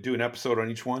 Do an episode on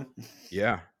each one.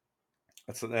 Yeah.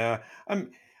 That's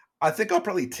I think I'll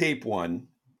probably tape one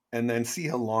and then see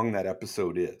how long that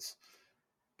episode is.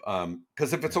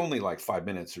 Because if it's only like 5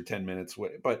 minutes or 10 minutes,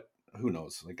 but who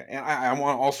knows? Like, and I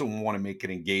also want to make it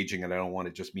engaging, and I don't want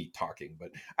it just me talking. But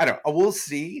I will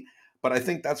see. But I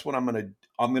think that's what I'm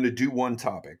gonna do one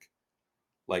topic,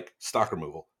 like stock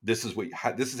removal. This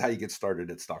is how you get started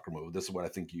at stock removal. This is what I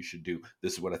think you should do.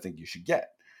 This is what I think you should get.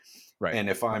 Right. And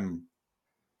if I'm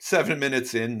 7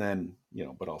 minutes in, then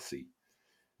but I'll see.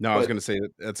 No, I was going to say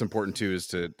that's important too, is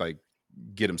to like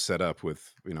get them set up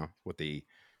with what they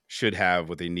should have,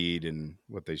 what they need, and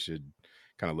what they should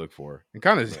kind of look for, and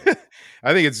kind of right.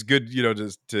 I think it's good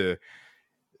just to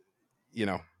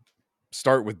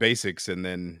start with basics, and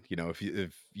then if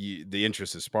the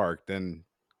interest is sparked, then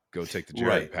go take the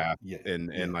Jared path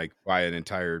and like buy an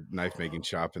entire knife making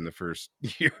shop in the first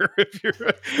year if you're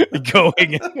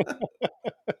going.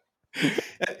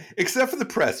 Except for the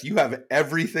press, you have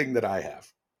everything that I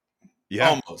have. Yeah,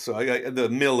 almost. So I got the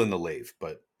mill and the lathe,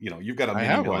 but you've got a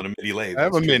mini mill and a mini lathe. I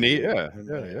have a mini, yeah.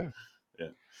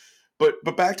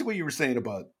 But back to what you were saying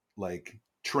about like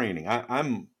training.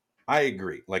 I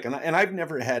agree. Like, and I've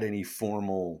never had any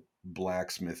formal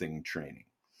blacksmithing training.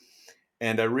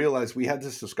 And I realized we had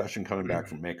this discussion coming back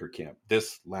from Maker Camp,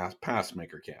 this past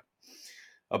Maker Camp,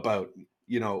 about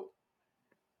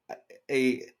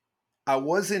I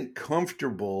wasn't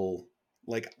comfortable.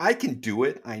 Like, I can do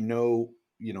it. I know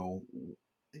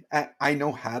I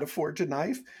know how to forge a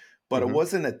knife, but it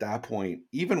wasn't at that point.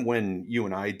 Even when you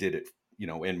and I did it,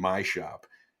 in my shop,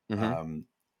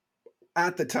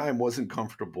 at the time wasn't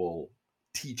comfortable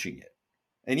teaching it.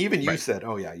 And even you said,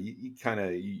 "Oh yeah, you kind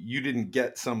of you didn't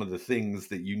get some of the things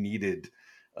that you needed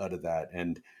out of that."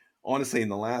 And honestly, in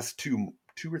the last 2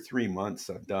 or 3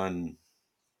 months, I've done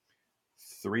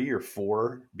 3 or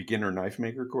 4 beginner knife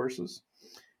maker courses.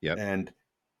 Yeah, and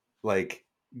like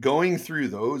going through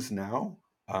those now,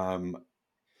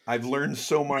 I've learned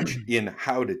so much in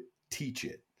how to teach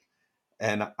it.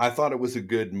 And I thought it was a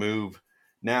good move.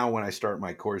 Now, when I start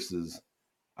my courses,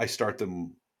 I start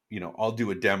them, I'll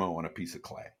do a demo on a piece of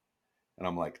clay. And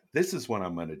I'm like, this is what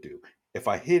I'm going to do. If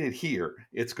I hit it here,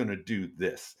 it's going to do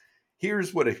this.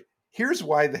 Here's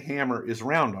why the hammer is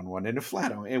round on one and a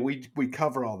flat on. And we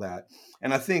cover all that.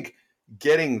 And I think,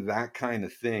 getting that kind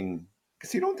of thing,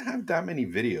 because you don't have that many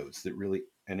videos that really,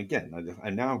 and again,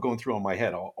 now I'm going through on my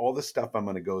head all the stuff I'm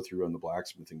going to go through on the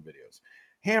blacksmithing videos,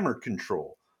 hammer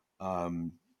control,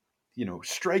 um,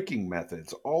 striking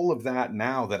methods, all of that.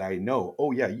 Now that I know,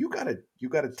 oh yeah, you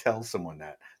gotta tell someone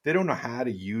that they don't know how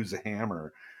to use a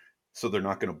hammer, so they're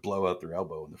not going to blow out their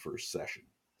elbow in the first session.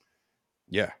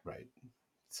 Yeah. Right.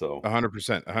 So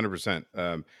 100%,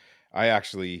 100%. I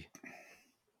actually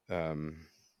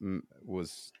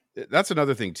was that's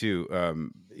another thing too.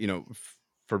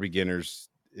 For beginners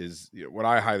is what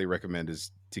I highly recommend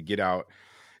is to get out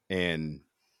and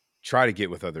try to get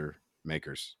with other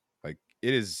makers. Like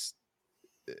it is,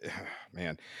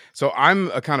 man. So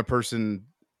I'm a kind of person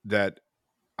that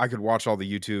I could watch all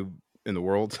the YouTube in the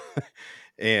world,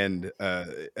 and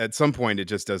at some point it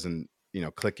just doesn't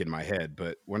click in my head.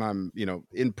 But when I'm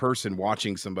in person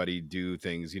watching somebody do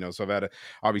things, so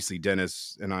obviously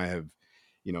Dennis and I have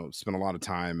spent a lot of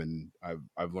time, and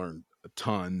I've learned a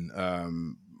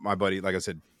ton. My buddy, like I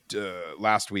said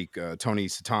last week, Tony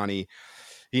Satani,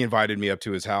 he invited me up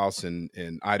to his house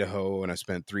in Idaho, and I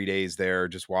spent 3 days there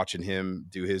just watching him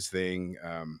do his thing.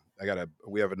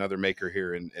 We have another maker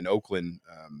here in Oakland,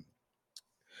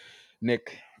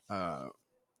 Nick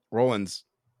Rollins,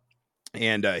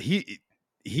 and he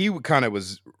kind of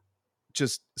was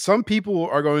just, some people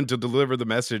are going to deliver the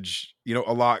message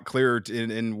a lot clearer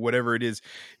in whatever it is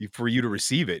for you to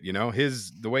receive it.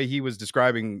 The way he was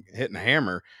describing hitting a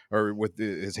hammer or with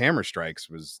his hammer strikes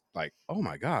was like, oh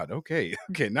my god, okay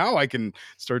okay, now I can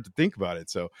start to think about it.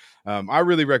 So I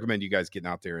really recommend you guys getting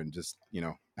out there and just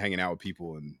hanging out with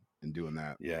people and doing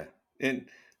that. yeah, and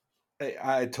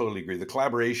I totally agree. The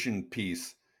collaboration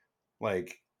piece,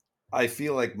 like, I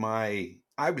feel like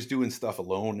I was doing stuff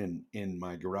alone in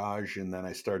my garage, and then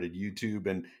I started YouTube,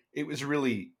 and it was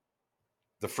really,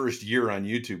 the first year on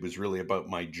YouTube was really about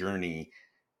my journey,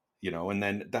 and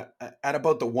then that at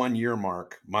about the 1 year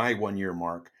mark, my 1 year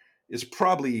mark is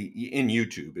probably in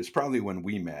YouTube, is probably when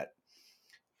we met.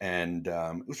 And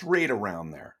it was right around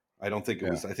there. I don't think it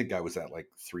Yeah. was, I think I was at like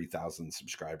 3,000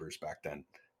 subscribers back then,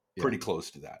 Yeah. pretty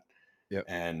close to that. Yep.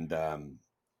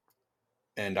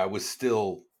 And I was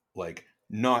still like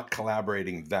not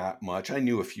collaborating that much. I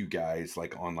knew a few guys,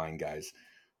 like online guys,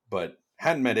 but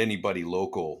hadn't met anybody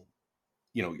local.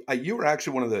 You were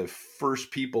actually one of the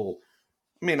first people.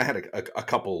 I mean, I had a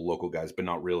couple local guys, but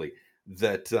not really.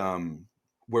 That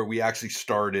where we actually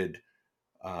started.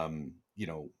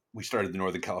 We started the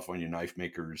Northern California Knife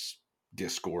Makers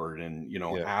Discord, and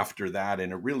Yeah. after that,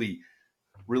 and it really,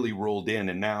 really rolled in,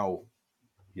 and now,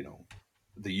 you know,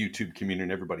 the YouTube community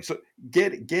and everybody. So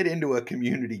get into a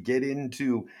community, get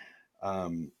into,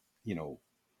 um, you know,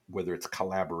 whether it's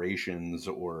collaborations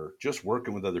or just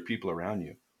working with other people around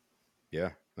you.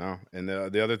 Yeah. No. And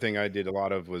the other thing I did a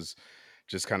lot of was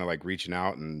just kind of like reaching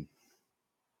out and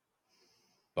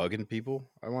bugging people,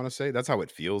 I want to say. That's how it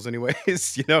feels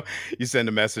anyways. You send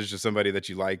a message to somebody that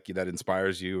you like, that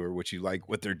inspires you, or what you like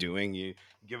what they're doing. You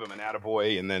give them an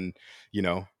attaboy, and then, you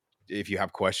know, if you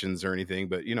have questions or anything,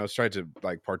 but try to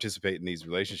like participate in these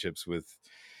relationships with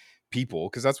people,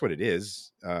 because that's what it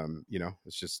is.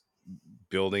 It's just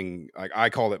building, like I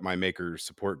call it my maker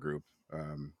support group.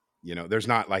 There's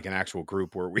not like an actual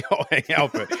group where we all hang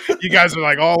out, but you guys are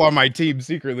like all on my team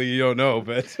secretly. You don't know,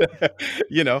 but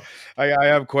you know, I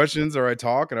have questions, or I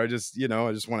talk, and I just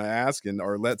want to ask and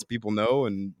or let people know,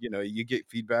 and you get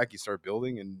feedback, you start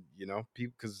building, and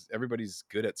people, because everybody's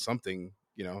good at something,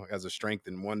 has a strength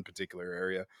in one particular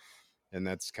area, and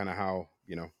that's kind of how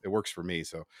it works for me.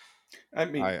 So I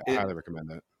mean, I highly recommend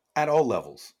that. at all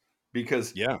levels,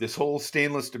 because Yeah, this whole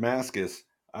stainless Damascus,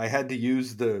 I had to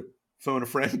use the phone a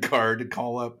friend card to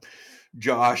call up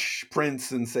Josh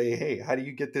Prince and say, hey, how do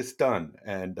you get this done?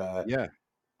 And yeah,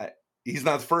 he's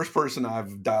not the first person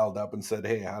I've dialed up and said,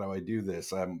 hey, how do I do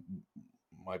this?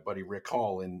 My buddy Rick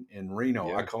Hall in Reno,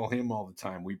 I yeah, call him all the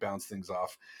time. We bounce things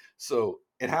off. So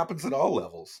it happens at all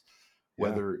levels, yeah.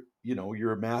 whether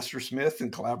you're a master smith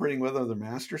and collaborating with other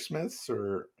master smiths,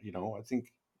 or I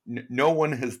think no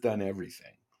one has done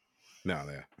everything. No,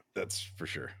 yeah, that's for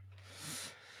sure.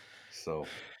 So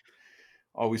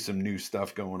always some new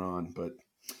stuff going on,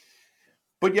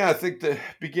 but yeah, I think the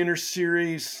beginner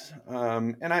series,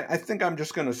 and I think I'm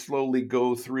just going to slowly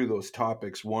go through those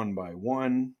topics one by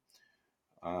one.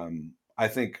 I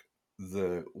think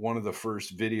the one of the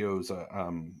first videos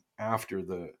after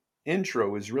the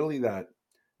intro is really that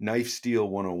knife steel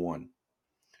 101,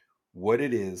 what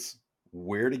it is,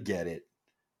 where to get it,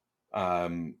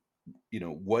 um,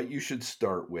 what you should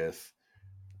start with,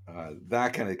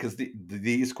 that kind of, because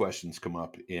these questions come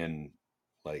up in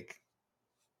like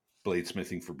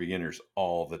bladesmithing for beginners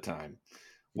all the time.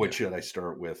 What should I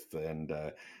start with? And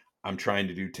I'm trying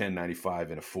to do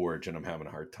 1095 in a forge, and I'm having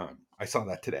a hard time. I saw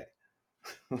that today.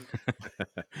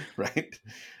 Right?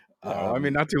 Well, I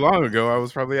mean, not too long ago, I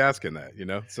was probably asking that,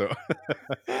 so.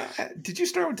 Did you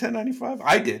start with 1095?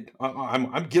 I did.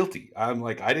 I'm guilty. I'm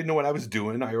like, I didn't know what I was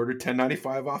doing. I ordered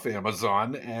 1095 off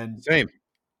Amazon, and Same.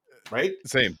 Right?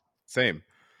 Same.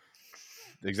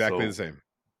 Exactly the same.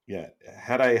 Yeah.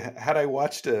 Had I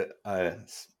watched a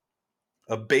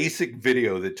basic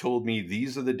video that told me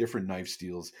these are the different knife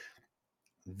steels,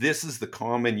 this is the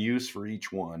common use for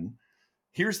each one,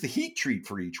 here's the heat treat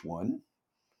for each one,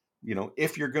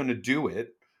 if you're going to do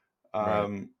it.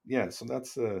 Right. Yeah, so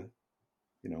that's I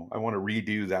want to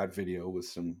redo that video with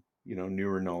some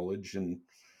newer knowledge, and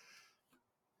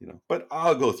but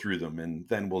I'll go through them, and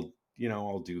then we'll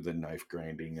I'll do the knife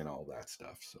grinding and all that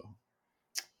stuff. So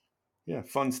yeah,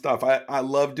 fun stuff. I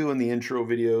love doing the intro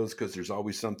videos because there's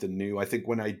always something new. I think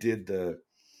when I did the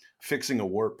fixing a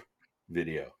warp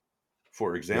video,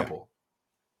 for example,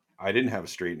 I didn't have a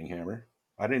straightening hammer.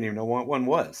 I didn't even know what one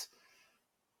was.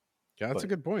 Yeah, that's a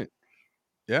good point.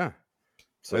 Yeah.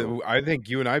 So I think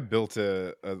you and I built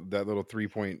that little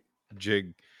 3-point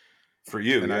jig for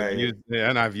you, and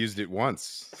I've used it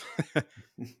once.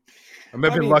 I've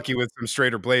been lucky with some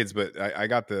straighter blades, but I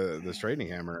got the straightening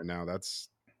hammer, and now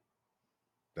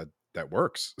that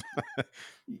works.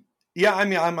 Yeah, I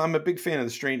mean, I'm a big fan of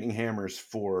the straightening hammers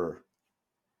for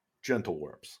gentle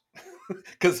warps,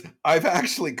 because I've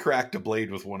actually cracked a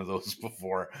blade with one of those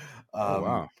before.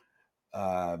 Oh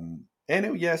wow!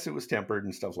 And yes, it was tempered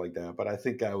and stuff like that, but I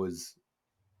think I was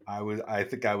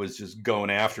just going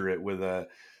after it with the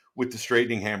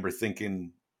straightening hammer,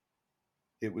 thinking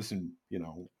it wasn't,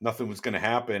 nothing was going to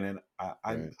happen. And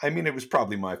I mean, it was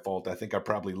probably my fault. I think I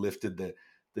probably lifted the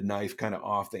knife kind of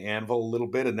off the anvil a little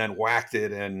bit and then whacked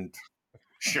it, and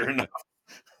sure enough.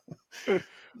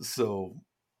 So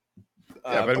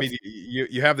yeah, but I mean,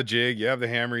 you have the jig, you have the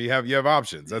hammer, you have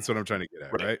options. That's what I'm trying to get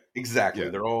at, right? Exactly.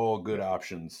 They're all good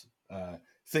options.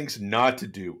 Things not to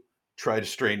do: try to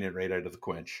straighten it right out of the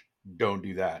quench. Don't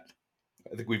do that.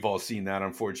 I think we've all seen that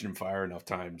on Forged in Fire enough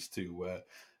times to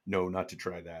know not to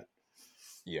try that.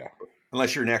 Yeah.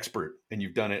 Unless you're an expert and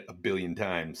you've done it a billion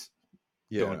times.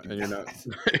 Yeah, don't do and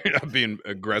you're not being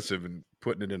aggressive and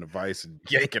putting it in a vise and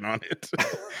yanking on it.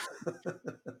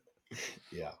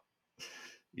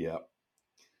 Yeah.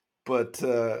 But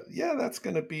yeah, that's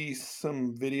going to be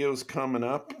some videos coming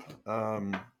up.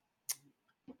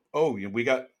 We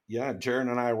got Jared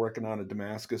and I are working on a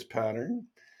Damascus pattern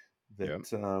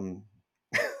that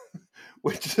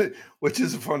which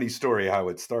is a funny story how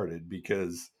it started,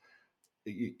 because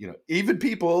even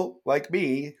people like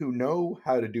me who know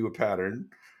how to do a pattern,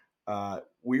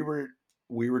 we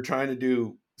were trying to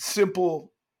do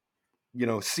simple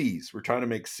C's. We're trying to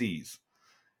make C's.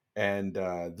 And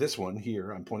this one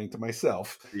here, I'm pointing to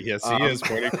myself. Yes, he is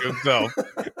pointing to himself.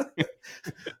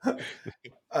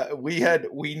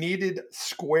 We needed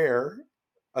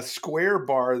a square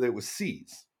bar that was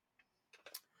C's,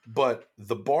 but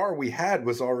the bar we had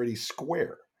was already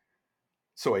square.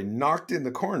 So I knocked in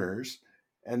the corners,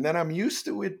 and then I'm used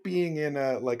to it being in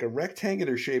a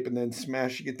rectangular shape and then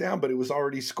smashing it down, but it was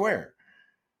already square.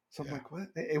 So I'm like, what?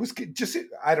 It was just,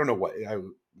 I don't know what,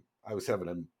 I was having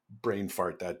a brain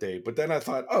fart that day. But then I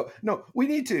thought, oh no, we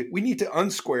need to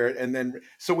unsquare it, and then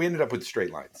so we ended up with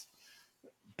straight lines,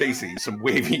 basically some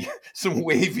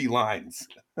wavy lines.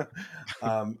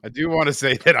 I do want to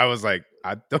say that I was like,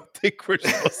 I don't think we're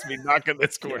supposed to be knocking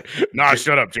this corner. Nah,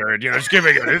 shut up, Jared. Just give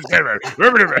me it.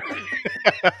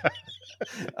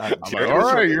 I'm like,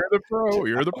 all right, you're the pro.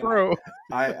 You're the pro.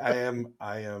 I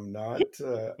am not.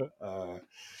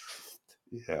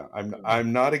 Yeah,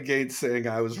 I'm not against saying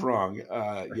I was wrong.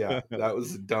 Yeah, that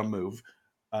was a dumb move.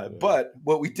 But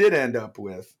what we did end up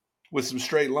with was some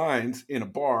straight lines in a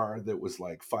bar that was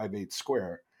like 5/8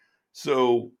 square.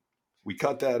 So we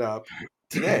cut that up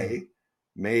today,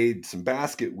 made some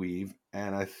basket weave,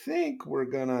 and I think we're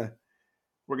gonna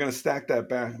stack that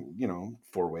back,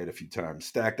 4-weight a few times,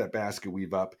 stack that basket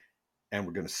weave up, and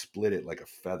we're gonna split it like a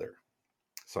feather.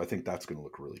 So I think that's gonna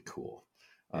look really cool.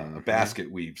 A basket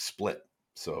weave split.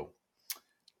 So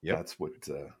that's what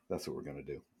we're gonna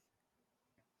do.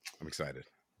 I'm excited.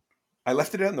 I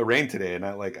left it out in the rain today,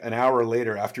 and like an hour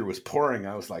later, after it was pouring,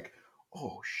 I was like,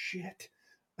 "Oh shit!"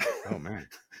 Oh man,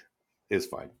 it's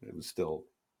fine. It was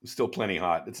still plenty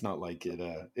hot. It's not like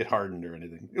it hardened or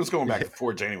anything. It was going back to the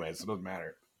forge anyway, so it doesn't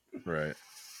matter. Right.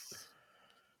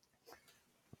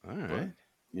 All right. But,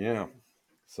 yeah.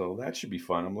 So that should be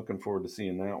fun. I'm looking forward to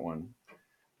seeing that one.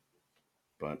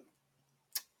 But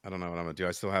I don't know what I'm gonna do.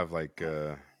 I still have like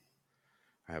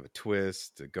I have a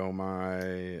Twist, a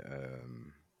Gomai,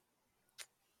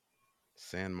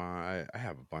 Sanma. I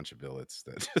have a bunch of billets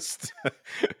that just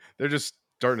they're just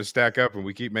starting to stack up, and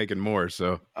we keep making more.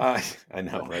 So I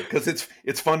know, right? Because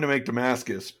it's fun to make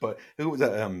Damascus, but who was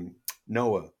that?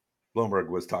 Noah Blomberg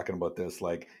was talking about this.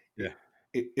 Like, yeah,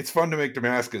 it's fun to make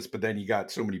Damascus, but then you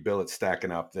got so many billets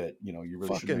stacking up that you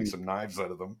really should make fucking some knives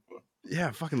out of them.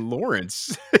 yeah, fucking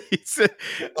Lawrence.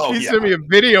 Oh He yeah, sent me a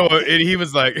video, and he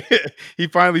was like, he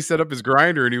finally set up his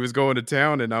grinder, and he was going to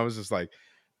town, and I was just like,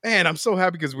 man, I'm so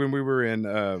happy because when we were in,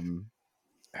 oh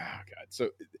god, so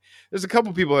there's a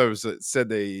couple people that was said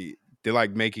they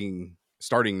like making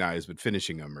starting knives, but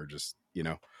finishing them or just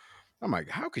I'm like,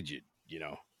 how could you,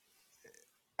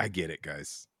 I get it,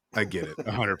 guys. I get it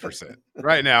 100%.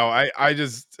 Right now, I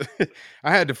just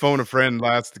I had to phone a friend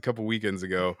a couple weekends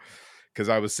ago because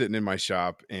I was sitting in my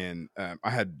shop and I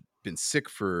had been sick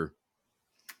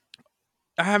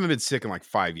I haven't been sick in like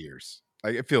 5 years.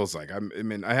 Like it feels like I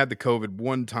mean, I had the COVID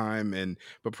one time,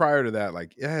 but prior to that,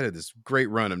 like I had this great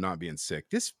run of not being sick.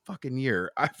 This fucking year,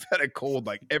 I've had a cold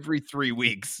like every 3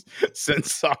 weeks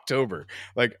since October.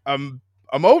 Like I'm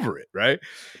over it, right?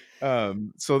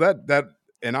 So that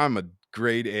and I'm a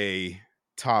grade A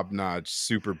top notch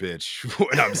super bitch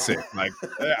when I'm sick. Like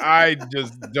I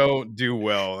just don't do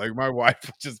well. Like my wife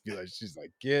would just be like, she's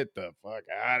like, get the fuck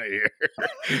out of here.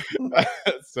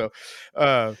 So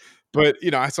but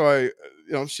I saw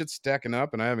shit's stacking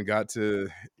up and I haven't got to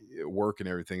work and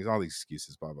everything. All these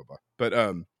excuses, blah blah blah. But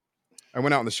I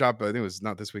went out in the shop, I think it was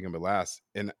not this weekend, but last,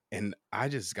 and I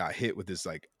just got hit with this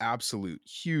like absolute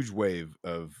huge wave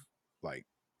of like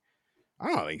I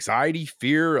don't know, anxiety,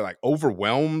 fear, like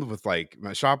overwhelmed with like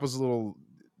my shop was a little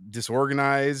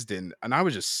disorganized and I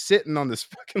was just sitting on this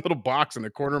fucking little box in the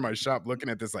corner of my shop looking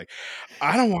at this like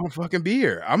I don't want to fucking be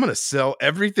here. I'm gonna sell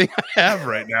everything I have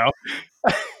right now.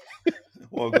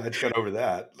 well, I'm glad you got over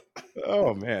that.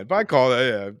 Oh man. But I called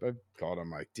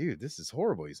him like, dude, this is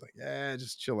horrible. He's like, yeah,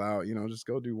 just chill out, just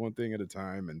go do one thing at a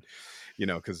time. And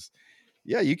because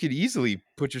yeah, you could easily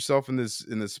put yourself in this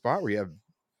spot where you have,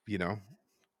 you know,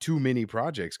 too many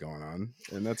projects going on,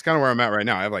 and that's kind of where I'm at right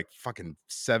now. I have like fucking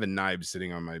 7 knives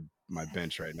sitting on my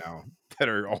bench right now that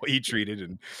are all heat treated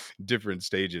in different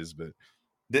stages. But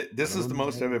This is the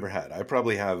most I've ever had. I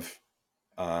probably have,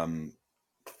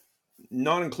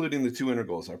 not including the 2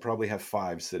 integrals, I probably have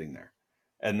 5 sitting there,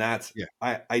 and that's yeah,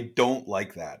 I don't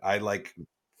like that. I like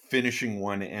finishing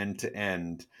one end to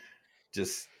end.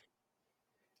 Just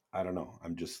I don't know.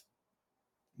 I'm just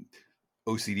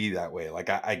OCD that way.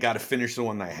 Like I got to finish the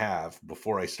one I have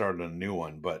before I start on a new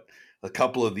one. But a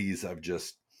couple of these I've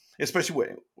just, especially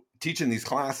when teaching these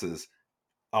classes,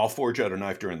 I'll forge out a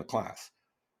knife during the class.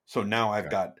 So now I've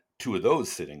okay. got 2 of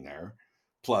those sitting there,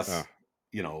 plus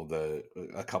Oh,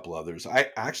 a couple others. I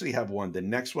actually have one. The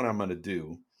next one I'm going to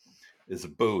do is a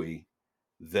Bowie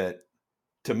that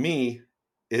to me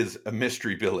is a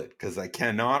mystery billet because I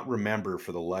cannot remember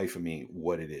for the life of me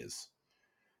what it is.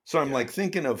 So I'm yeah, like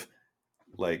thinking of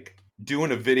like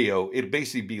doing a video. It'd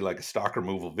basically be like a stock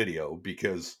removal video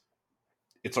because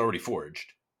it's already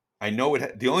forged. I know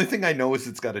it. The only thing I know is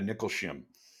it's got a nickel shim.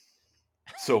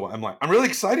 So I'm like, I'm really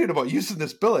excited about using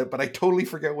this billet, but I totally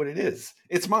forget what it is.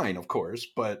 It's mine, of course,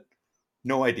 but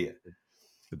no idea.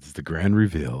 it's the grand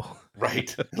reveal.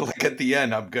 Right. Like at the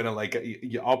end, I'm gonna like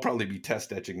I'll probably be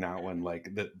test etching that one like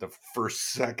the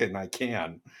first second I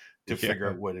can to Yeah, figure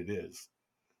out what it is.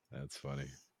 that's funny.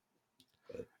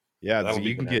 But Yeah, so that'll be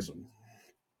you the can get next one.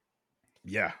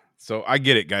 yeah. So I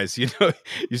get it, guys.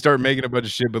 You start making a bunch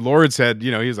of shit. But Lawrence had,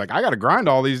 he was like, I got to grind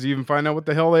all these to even find out what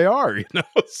the hell they are.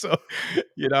 So,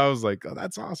 I was like, oh,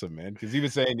 that's awesome, man. Because he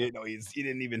was saying, he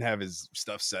didn't even have his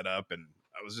stuff set up, and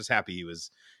I was just happy he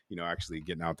was, actually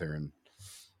getting out there and,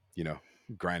 you know,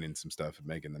 grinding some stuff and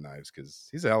making the knives because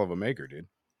he's a hell of a maker, dude.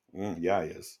 Yeah, he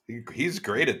is. He's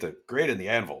great at great in the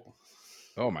anvil.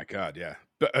 Oh my god, yeah.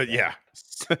 But Yeah.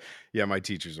 yeah. Yeah, my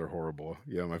teachers are horrible.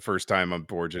 My first time on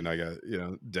forging, I got,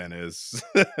 Dennis,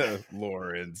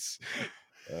 Lawrence.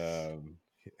 I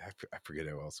forget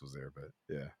who else was there, but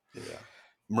yeah. Yeah.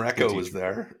 Good Mareko was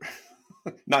teacher.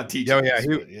 there. Not Yeah, teaching yeah, us,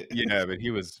 but yeah. but he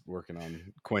was working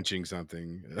on quenching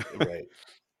something. Right.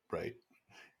 Right.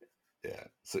 Yeah.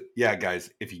 So yeah, guys,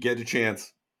 if you get a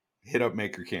chance, hit up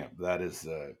Maker Camp. That is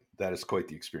quite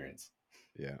the experience.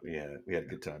 Yeah, We had a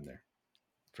good time there.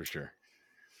 for sure.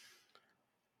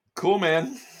 Cool,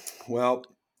 man. Well,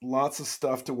 lots of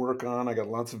stuff to work on. I got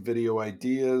lots of video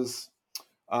ideas.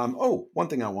 One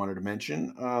thing I wanted to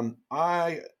mention.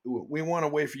 We want a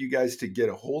way for you guys to get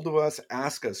a hold of us,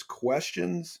 ask us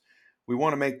questions. We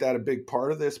want to make that a big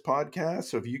part of this podcast.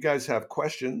 So if you guys have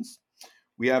questions,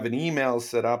 we have an email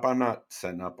set up. I'm not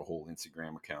setting up a whole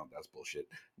Instagram account. That's bullshit.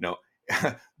 No,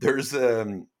 there's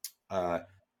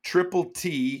Triple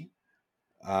T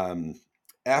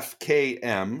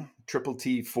FKM, Triple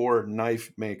T for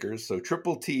knife makers. So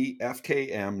Triple T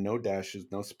FKM, no dashes,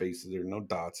 no spaces, or no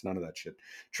dots, none of that shit.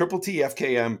 Triple T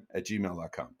FKM at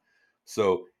gmail.com.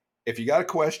 So if you got a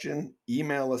question,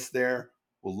 email us there.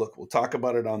 We'll talk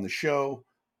about it on the show.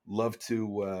 Love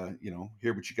to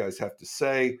hear what you guys have to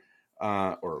say,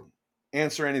 or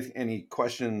answer any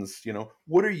questions.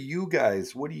 What do you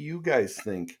guys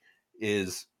think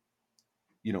is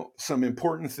some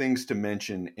important things to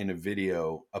mention in a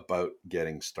video about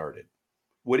getting started?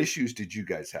 What issues did you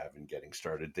guys have in getting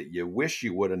started that you wish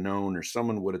you would have known or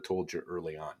someone would have told you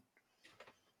early on?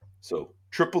 So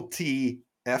Triple T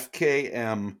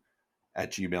FKM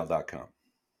at gmail.com.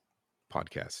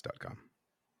 Podcast.com.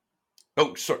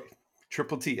 Oh, sorry.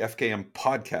 Triple T FKM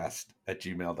podcast at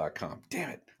gmail.com.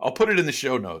 Damn it. I'll put it in the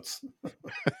show notes.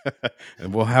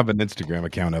 And we'll have an Instagram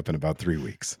account up in about 3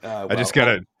 weeks. I just got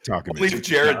to talk about it. Only if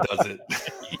Jared does it.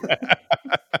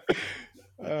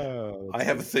 I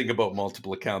have a thing about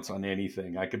multiple accounts on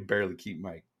anything. I can barely keep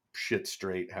my shit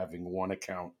straight having one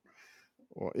account.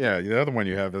 Well, yeah, the other one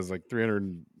you have is like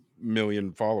 300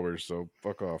 million followers, so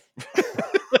fuck off.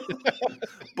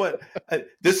 But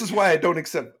this is why I don't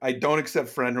accept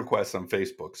friend requests on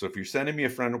Facebook. So if you're sending me a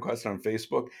friend request on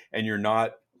Facebook and you're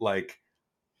not like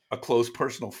a close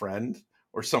personal friend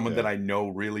or someone that I know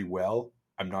really well,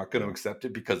 I'm not going to accept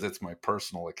it because it's my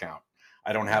personal account.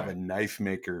 I don't have a knife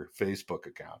maker Facebook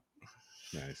account.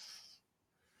 Nice.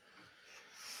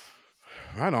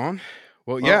 Right on.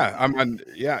 Well,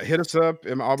 hit us up.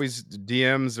 And always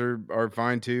DMs are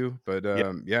fine too. But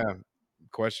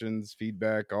questions,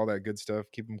 feedback, all that good stuff.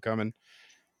 Keep them coming.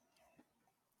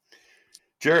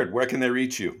 Jared, where can they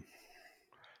reach you?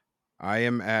 I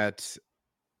am at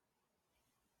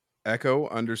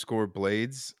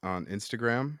Echo_Blades on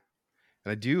Instagram.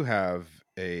 And I do have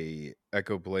a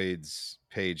Echo Blades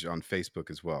page on Facebook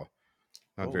as well.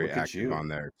 Not very active on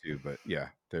there too, but yeah,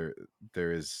 there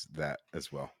is that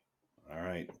as well. All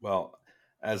right. Well,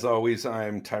 as always,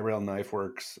 I'm Tyrell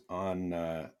Knifeworks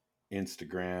on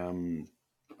Instagram.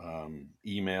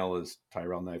 Email is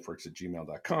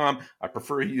tyrellknifeworks@gmail.com. I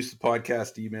prefer to use the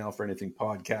podcast email for anything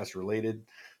podcast related.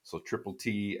 So Triple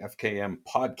T FKM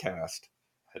podcast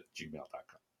at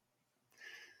gmail.com.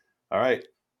 All right.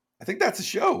 I think that's a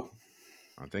show.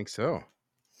 I think so.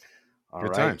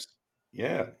 Good times.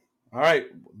 Yeah. All right.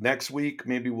 Next week,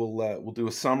 maybe we'll do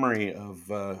a summary of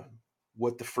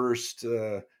what the first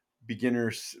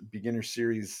beginner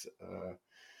series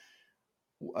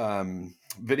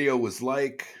video was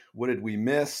like. What did we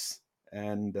miss?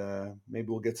 And maybe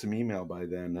we'll get some email by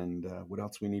then. And what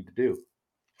else we need to do.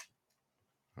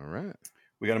 All right.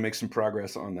 We got to make some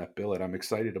progress on that billet. I'm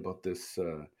excited about this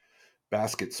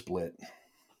basket split.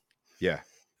 Yeah,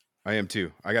 I am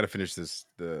too. I got to finish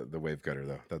the wave cutter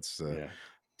though. That's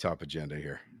top agenda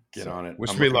here. Get on it.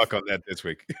 Wish me luck on that this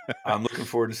week. I'm looking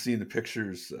forward to seeing the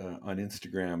pictures on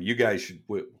Instagram. You guys should,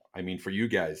 for you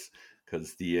guys,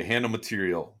 because the handle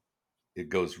material, it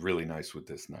goes really nice with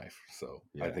this knife. So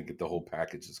I think the whole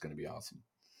package is going to be awesome.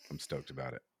 I'm stoked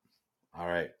about it. All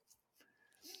right.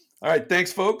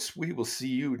 Thanks, folks. We will see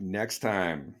you next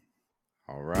time.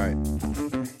 All right.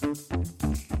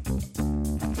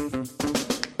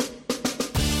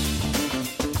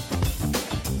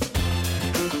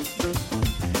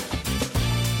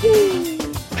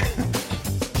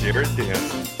 Jared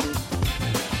dancing.